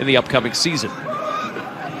plays in the upcoming season.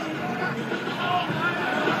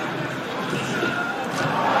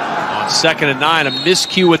 On 2nd and 9, a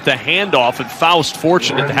miscue with the handoff, and Faust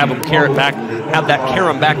fortunate to have him carry him back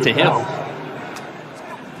to him.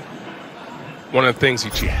 One of the things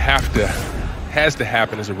that has to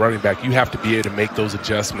happen as a running back, you have to be able to make those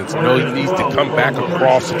adjustments. He needs to come back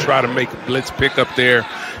across to try to make a blitz pickup there,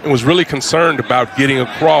 and was really concerned about getting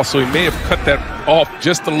across, so he may have cut that off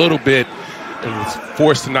just a little bit and was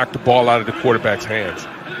forced to knock the ball out of the quarterback's hands.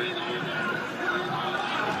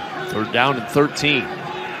 3rd down and 13.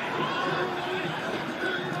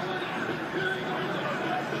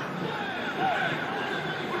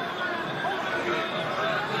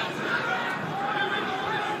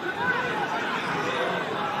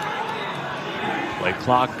 Play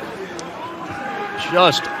clock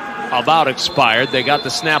just about expired. They got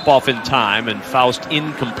the snap off in time, and Faust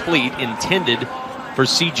incomplete, intended for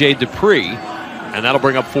C.J. Dupree, and that'll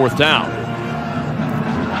bring up 4th down.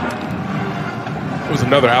 It was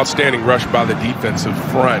another outstanding rush by the defensive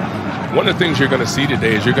front. One of the things you're going to see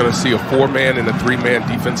today is you're going to see a 4-man and a 3-man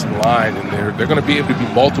defensive line, and they're going to be able to be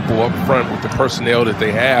multiple up front with the personnel that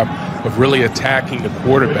they have of really attacking the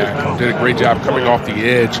quarterback. They did a great job coming off the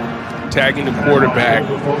edge, tagging the quarterback,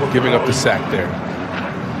 giving up the sack there.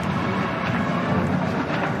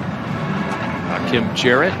 Kim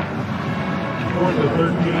Jarrett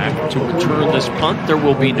back to return this punt. There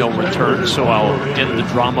will be no return, so I'll end the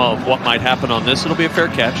drama of what might happen on this. It'll be a fair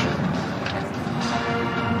catch.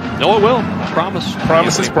 No, it will. I promise.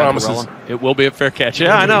 Promises. It will be a fair catch.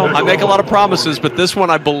 Yeah, I know. I make a lot of promises, but this one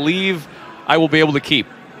I believe I will be able to keep.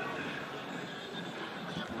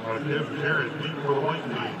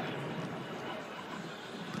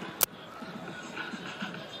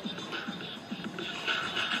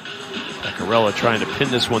 Paccarella trying to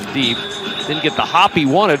pin this one deep. Didn't get the hop he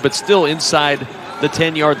wanted, but still inside the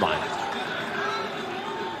 10-yard line.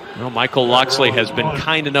 Well, Michael Locksley has been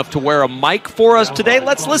kind enough to wear a mic for us today.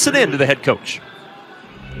 Let's listen in to the head coach.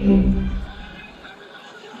 Lightning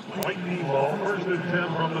ball, first and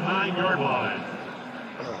 10 from the 9-yard line.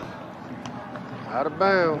 Out of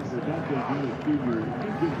bounds.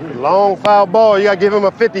 Long foul ball. You got to give him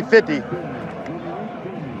a 50-50.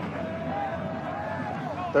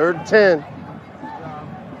 3rd and 10.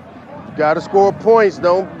 You got to score points.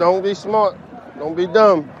 Don't be smart. Don't be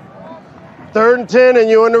dumb. 3rd and 10, and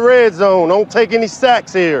you're in the red zone. Don't take any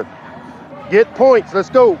sacks here. Get points. Let's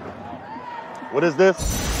go. What is this?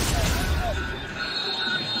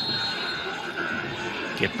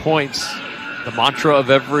 Get points. The mantra of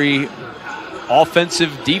every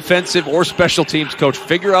offensive, defensive, or special teams coach.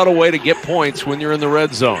 Figure out a way to get points when you're in the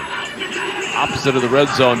red zone. Opposite of the red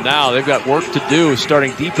zone now. They've got work to do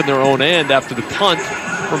starting deep in their own end after the punt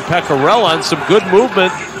from Paccarella and some good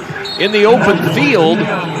movement in the open field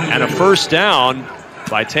and a first down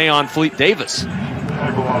by Tayon Fleet Davis.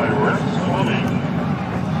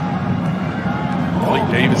 Fleet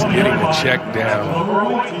Davis getting the check down.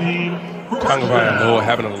 Tagovailoa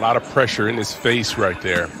having a lot of pressure in his face right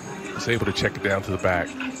there. He's able to check it down to the back.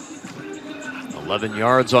 11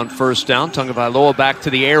 yards on first down. Tagovailoa back to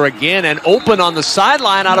the air again and open on the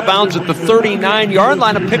sideline, out of bounds at the 39-yard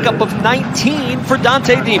line. A pickup of 19 for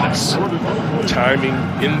Dante Demas. Timing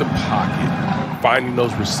in the pocket, finding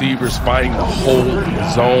those receivers, finding the hole in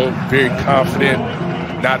the zone. Very confident,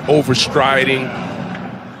 not overstriding.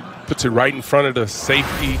 Puts it right in front of the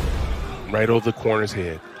safety, right over the corner's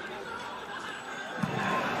head.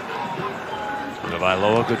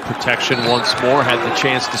 Tagovailoa, good protection once more. Had the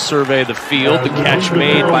chance to survey the field. The catch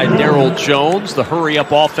made by Darryl Jones. The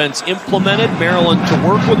hurry-up offense implemented. Maryland to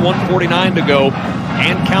work with 1:49 to go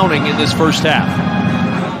and counting in this first half.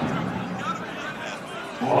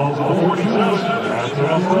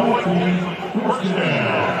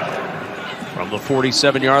 From the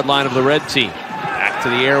 47-yard line of the red team. Back to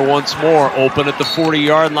the air once more. Open at the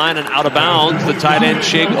 40-yard line and out of bounds. The tight end,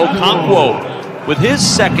 Chig Okonkwo, with his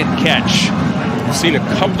second catch. We've seen a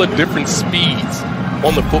couple of different speeds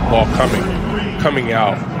on the football coming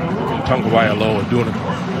out from Tagovailoa, doing an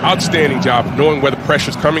outstanding job of knowing where the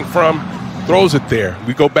pressure's coming from. Throws it there.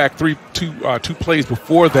 We go back two plays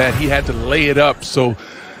before that. He had to lay it up so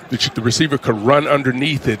the receiver could run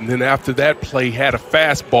underneath it. And then after that play, he had a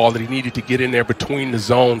fastball that he needed to get in there between the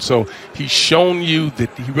zones. So he's shown you that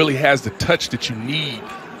he really has the touch that you need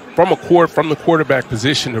from the quarterback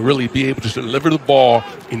position to really be able to deliver the ball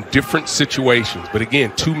in different situations. But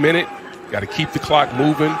again, 2 minutes, got to keep the clock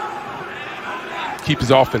moving, keep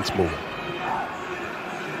his offense moving.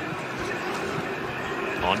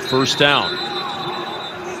 On first down.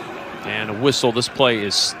 And a whistle. This play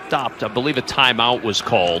is stopped. I believe a timeout was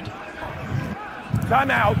called.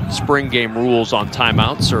 Timeout. Spring game rules on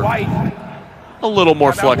timeouts are a little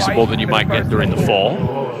more flexible than you might get during the fall.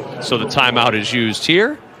 So the timeout is used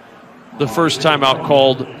here. The first timeout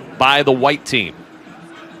called by the white team.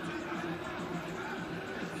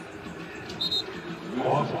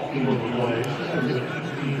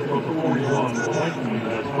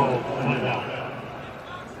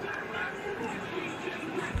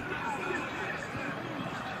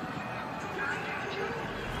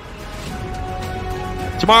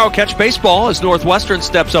 Tomorrow, catch baseball as Northwestern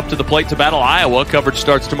steps up to the plate to battle Iowa. Coverage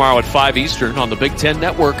starts tomorrow at 5 Eastern on the Big Ten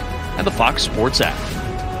Network and the Fox Sports app.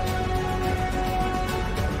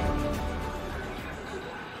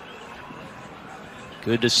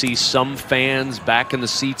 Good to see some fans back in the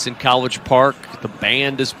seats in College Park. The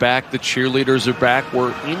band is back. The cheerleaders are back.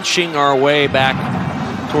 We're inching our way back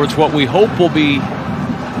towards what we hope will be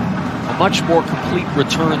a much more complete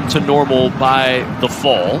return to normal by the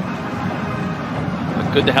fall.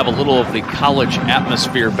 But good to have a little of the college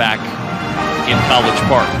atmosphere back in College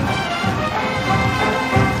Park.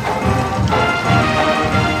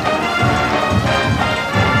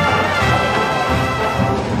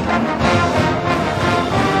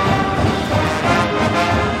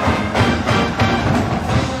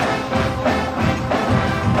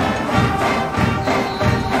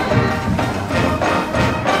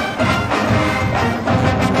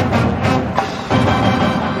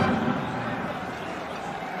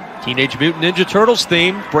 Teenage Mutant Ninja Turtles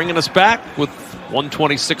theme bringing us back with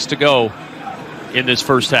 1:26 to go in this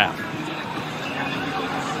first half.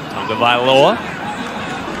 Tagovailoa.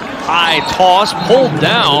 High toss pulled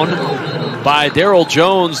down by Darryl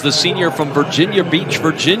Jones, the senior from Virginia Beach,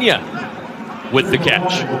 Virginia, with the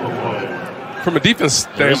catch. From a defense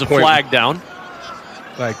standpoint, there's a flag down.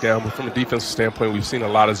 But from a defensive standpoint, we've seen a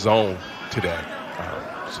lot of zone today.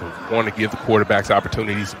 So want to give the quarterbacks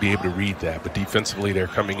opportunities to be able to read that. But defensively, they're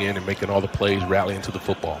coming in and making all the plays, rallying to the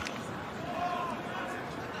football.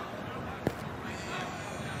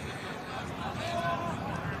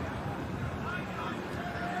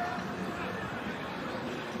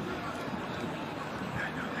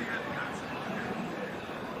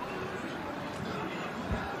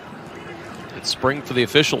 It's spring for the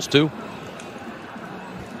officials, too.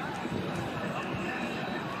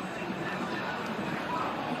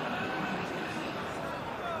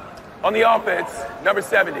 On the offense, number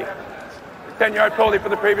 70. The 10-yard penalty for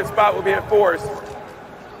the previous spot will be enforced.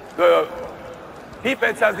 The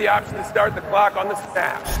defense has the option to start the clock on the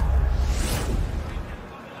snap.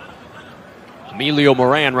 Emilio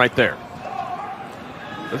Moran right there.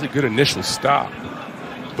 That's a good initial stop.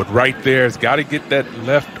 But right there, it's got to get that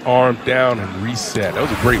left arm down and reset. That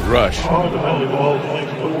was a great rush. On the penalty, the ball is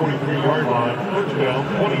linked to the 43-yard line.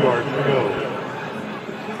 Touchdown, 20 yards to go.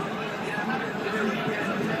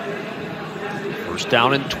 First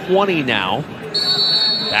down and 20 now.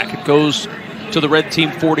 Back it goes to the red team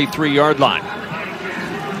 43-yard line.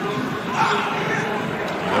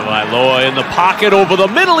 Tagovailoa in the pocket over the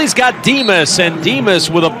middle. He's got Demas, and Demas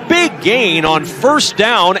with a big gain on first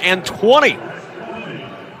down and 20.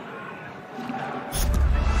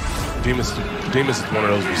 Demas is one of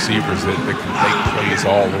those receivers that can make plays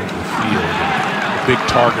all over the field. A big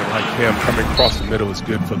target like him coming across the middle is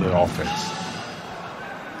good for the offense.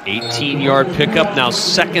 18-yard pickup, now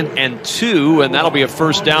 2nd and 2, and that'll be a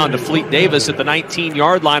first down to Fleet Davis at the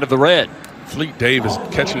 19-yard line of the red. Fleet Davis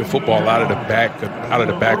catching the football out of the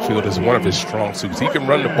backfield is one of his strong suits. He can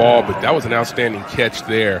run the ball, but that was an outstanding catch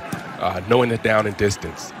there, knowing the down and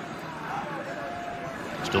distance.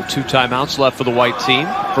 Still 2 timeouts left for the white team.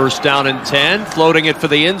 First down and 10, floating it for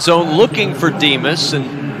the end zone, looking for Demas,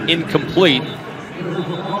 and incomplete.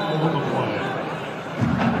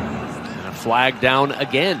 And a flag down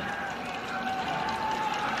again.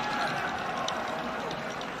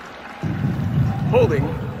 Holding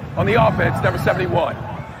on the offense, number 71.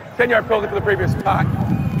 10-yard penalty for the previous spot.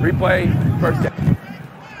 Replay, first down.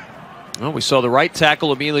 Well, we saw the right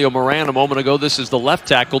tackle, Emilio Moran, a moment ago. This is the left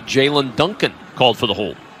tackle, Jalen Duncan, called for the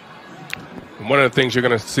hold. And one of the things you're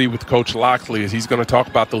going to see with Coach Locksley is he's going to talk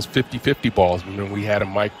about those 50-50 balls. We had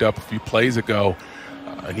him mic'd up a few plays ago,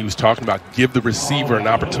 and he was talking about give the receiver an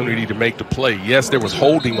opportunity to make the play. Yes, there was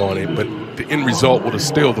holding on it, but the end result would have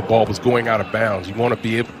still the ball was going out of bounds. You want to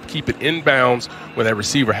be able to keep it in bounds when that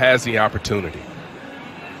receiver has the opportunity.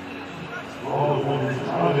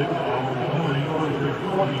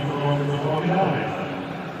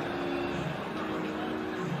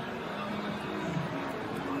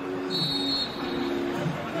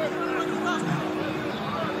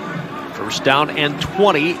 First down and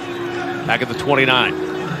 20, back at the 29. Setting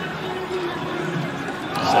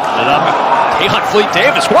it up. Taylor Fleet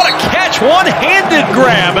Davis, what a catch! One-handed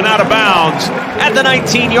grab and out of bounds at the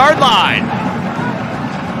 19-yard line.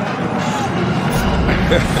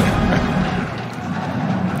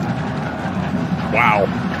 Wow.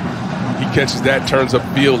 He catches that, turns up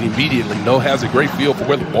field immediately. Has a great feel for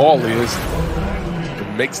where the ball is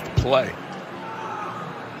and makes the play.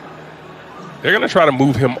 They're going to try to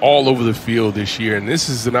move him all over the field this year, and this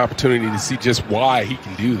is an opportunity to see just why he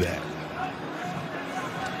can do that.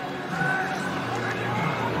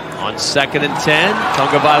 On 2nd and 10,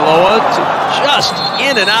 Tagovailoa just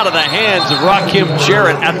in and out of the hands of Rakim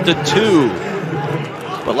Jarrett at the 2.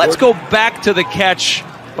 But let's go back to the catch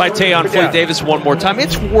by Tayon Fleet Davis one more time.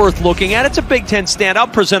 It's worth looking at. It's a Big Ten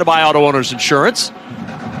standout presented by Auto Owners Insurance.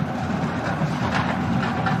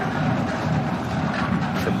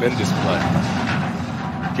 Tremendous play.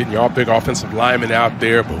 Getting your big offensive lineman out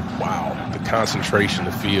there, but wow, the concentration,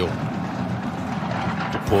 the field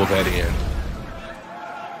to pull that in.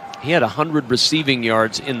 He had 100 receiving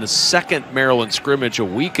yards in the 2nd Maryland scrimmage a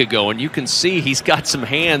week ago, and you can see he's got some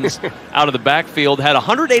hands out of the backfield. Had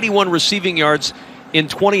 181 receiving yards in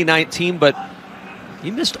 2019, but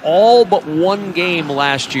he missed all but one game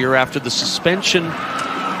last year after the suspension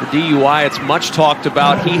for DUI. It's much talked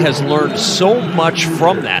about. He has learned so much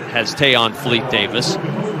from that, has Tayon Fleet Davis,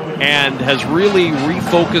 and has really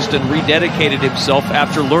refocused and rededicated himself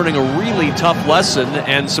after learning a really tough lesson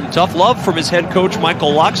and some tough love from his head coach,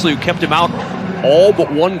 Michael Locksley, who kept him out all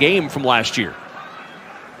but one game from last year.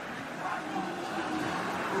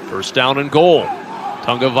 First down and goal.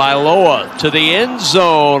 Tagovailoa to the end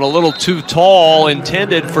zone, a little too tall,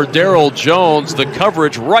 intended for Darryl Jones. The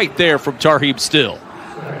coverage right there from Tarheeb Still.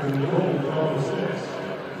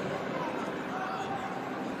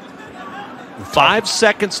 .5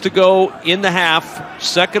 seconds to go in the half.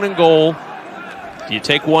 2nd and goal. Do you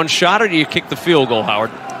take one shot or do you kick the field goal,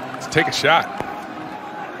 Howard? Let's take a shot.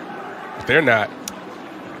 But they're not.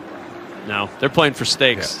 No, they're playing for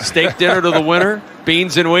steaks. Yeah. Steak dinner to the winner,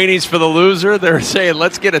 beans and weenies for the loser. They're saying,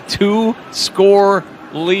 let's get a 2-score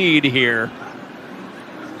lead here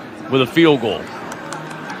with a field goal.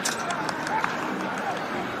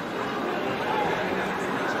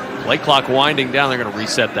 Play clock winding down. They're going to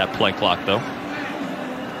reset that play clock, though.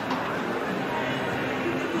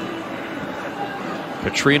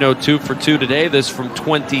 Petrino 2 for 2 today. This from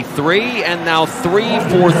 23, and now 3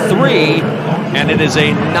 for 3. And it is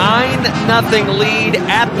a 9-0 lead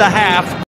at the half.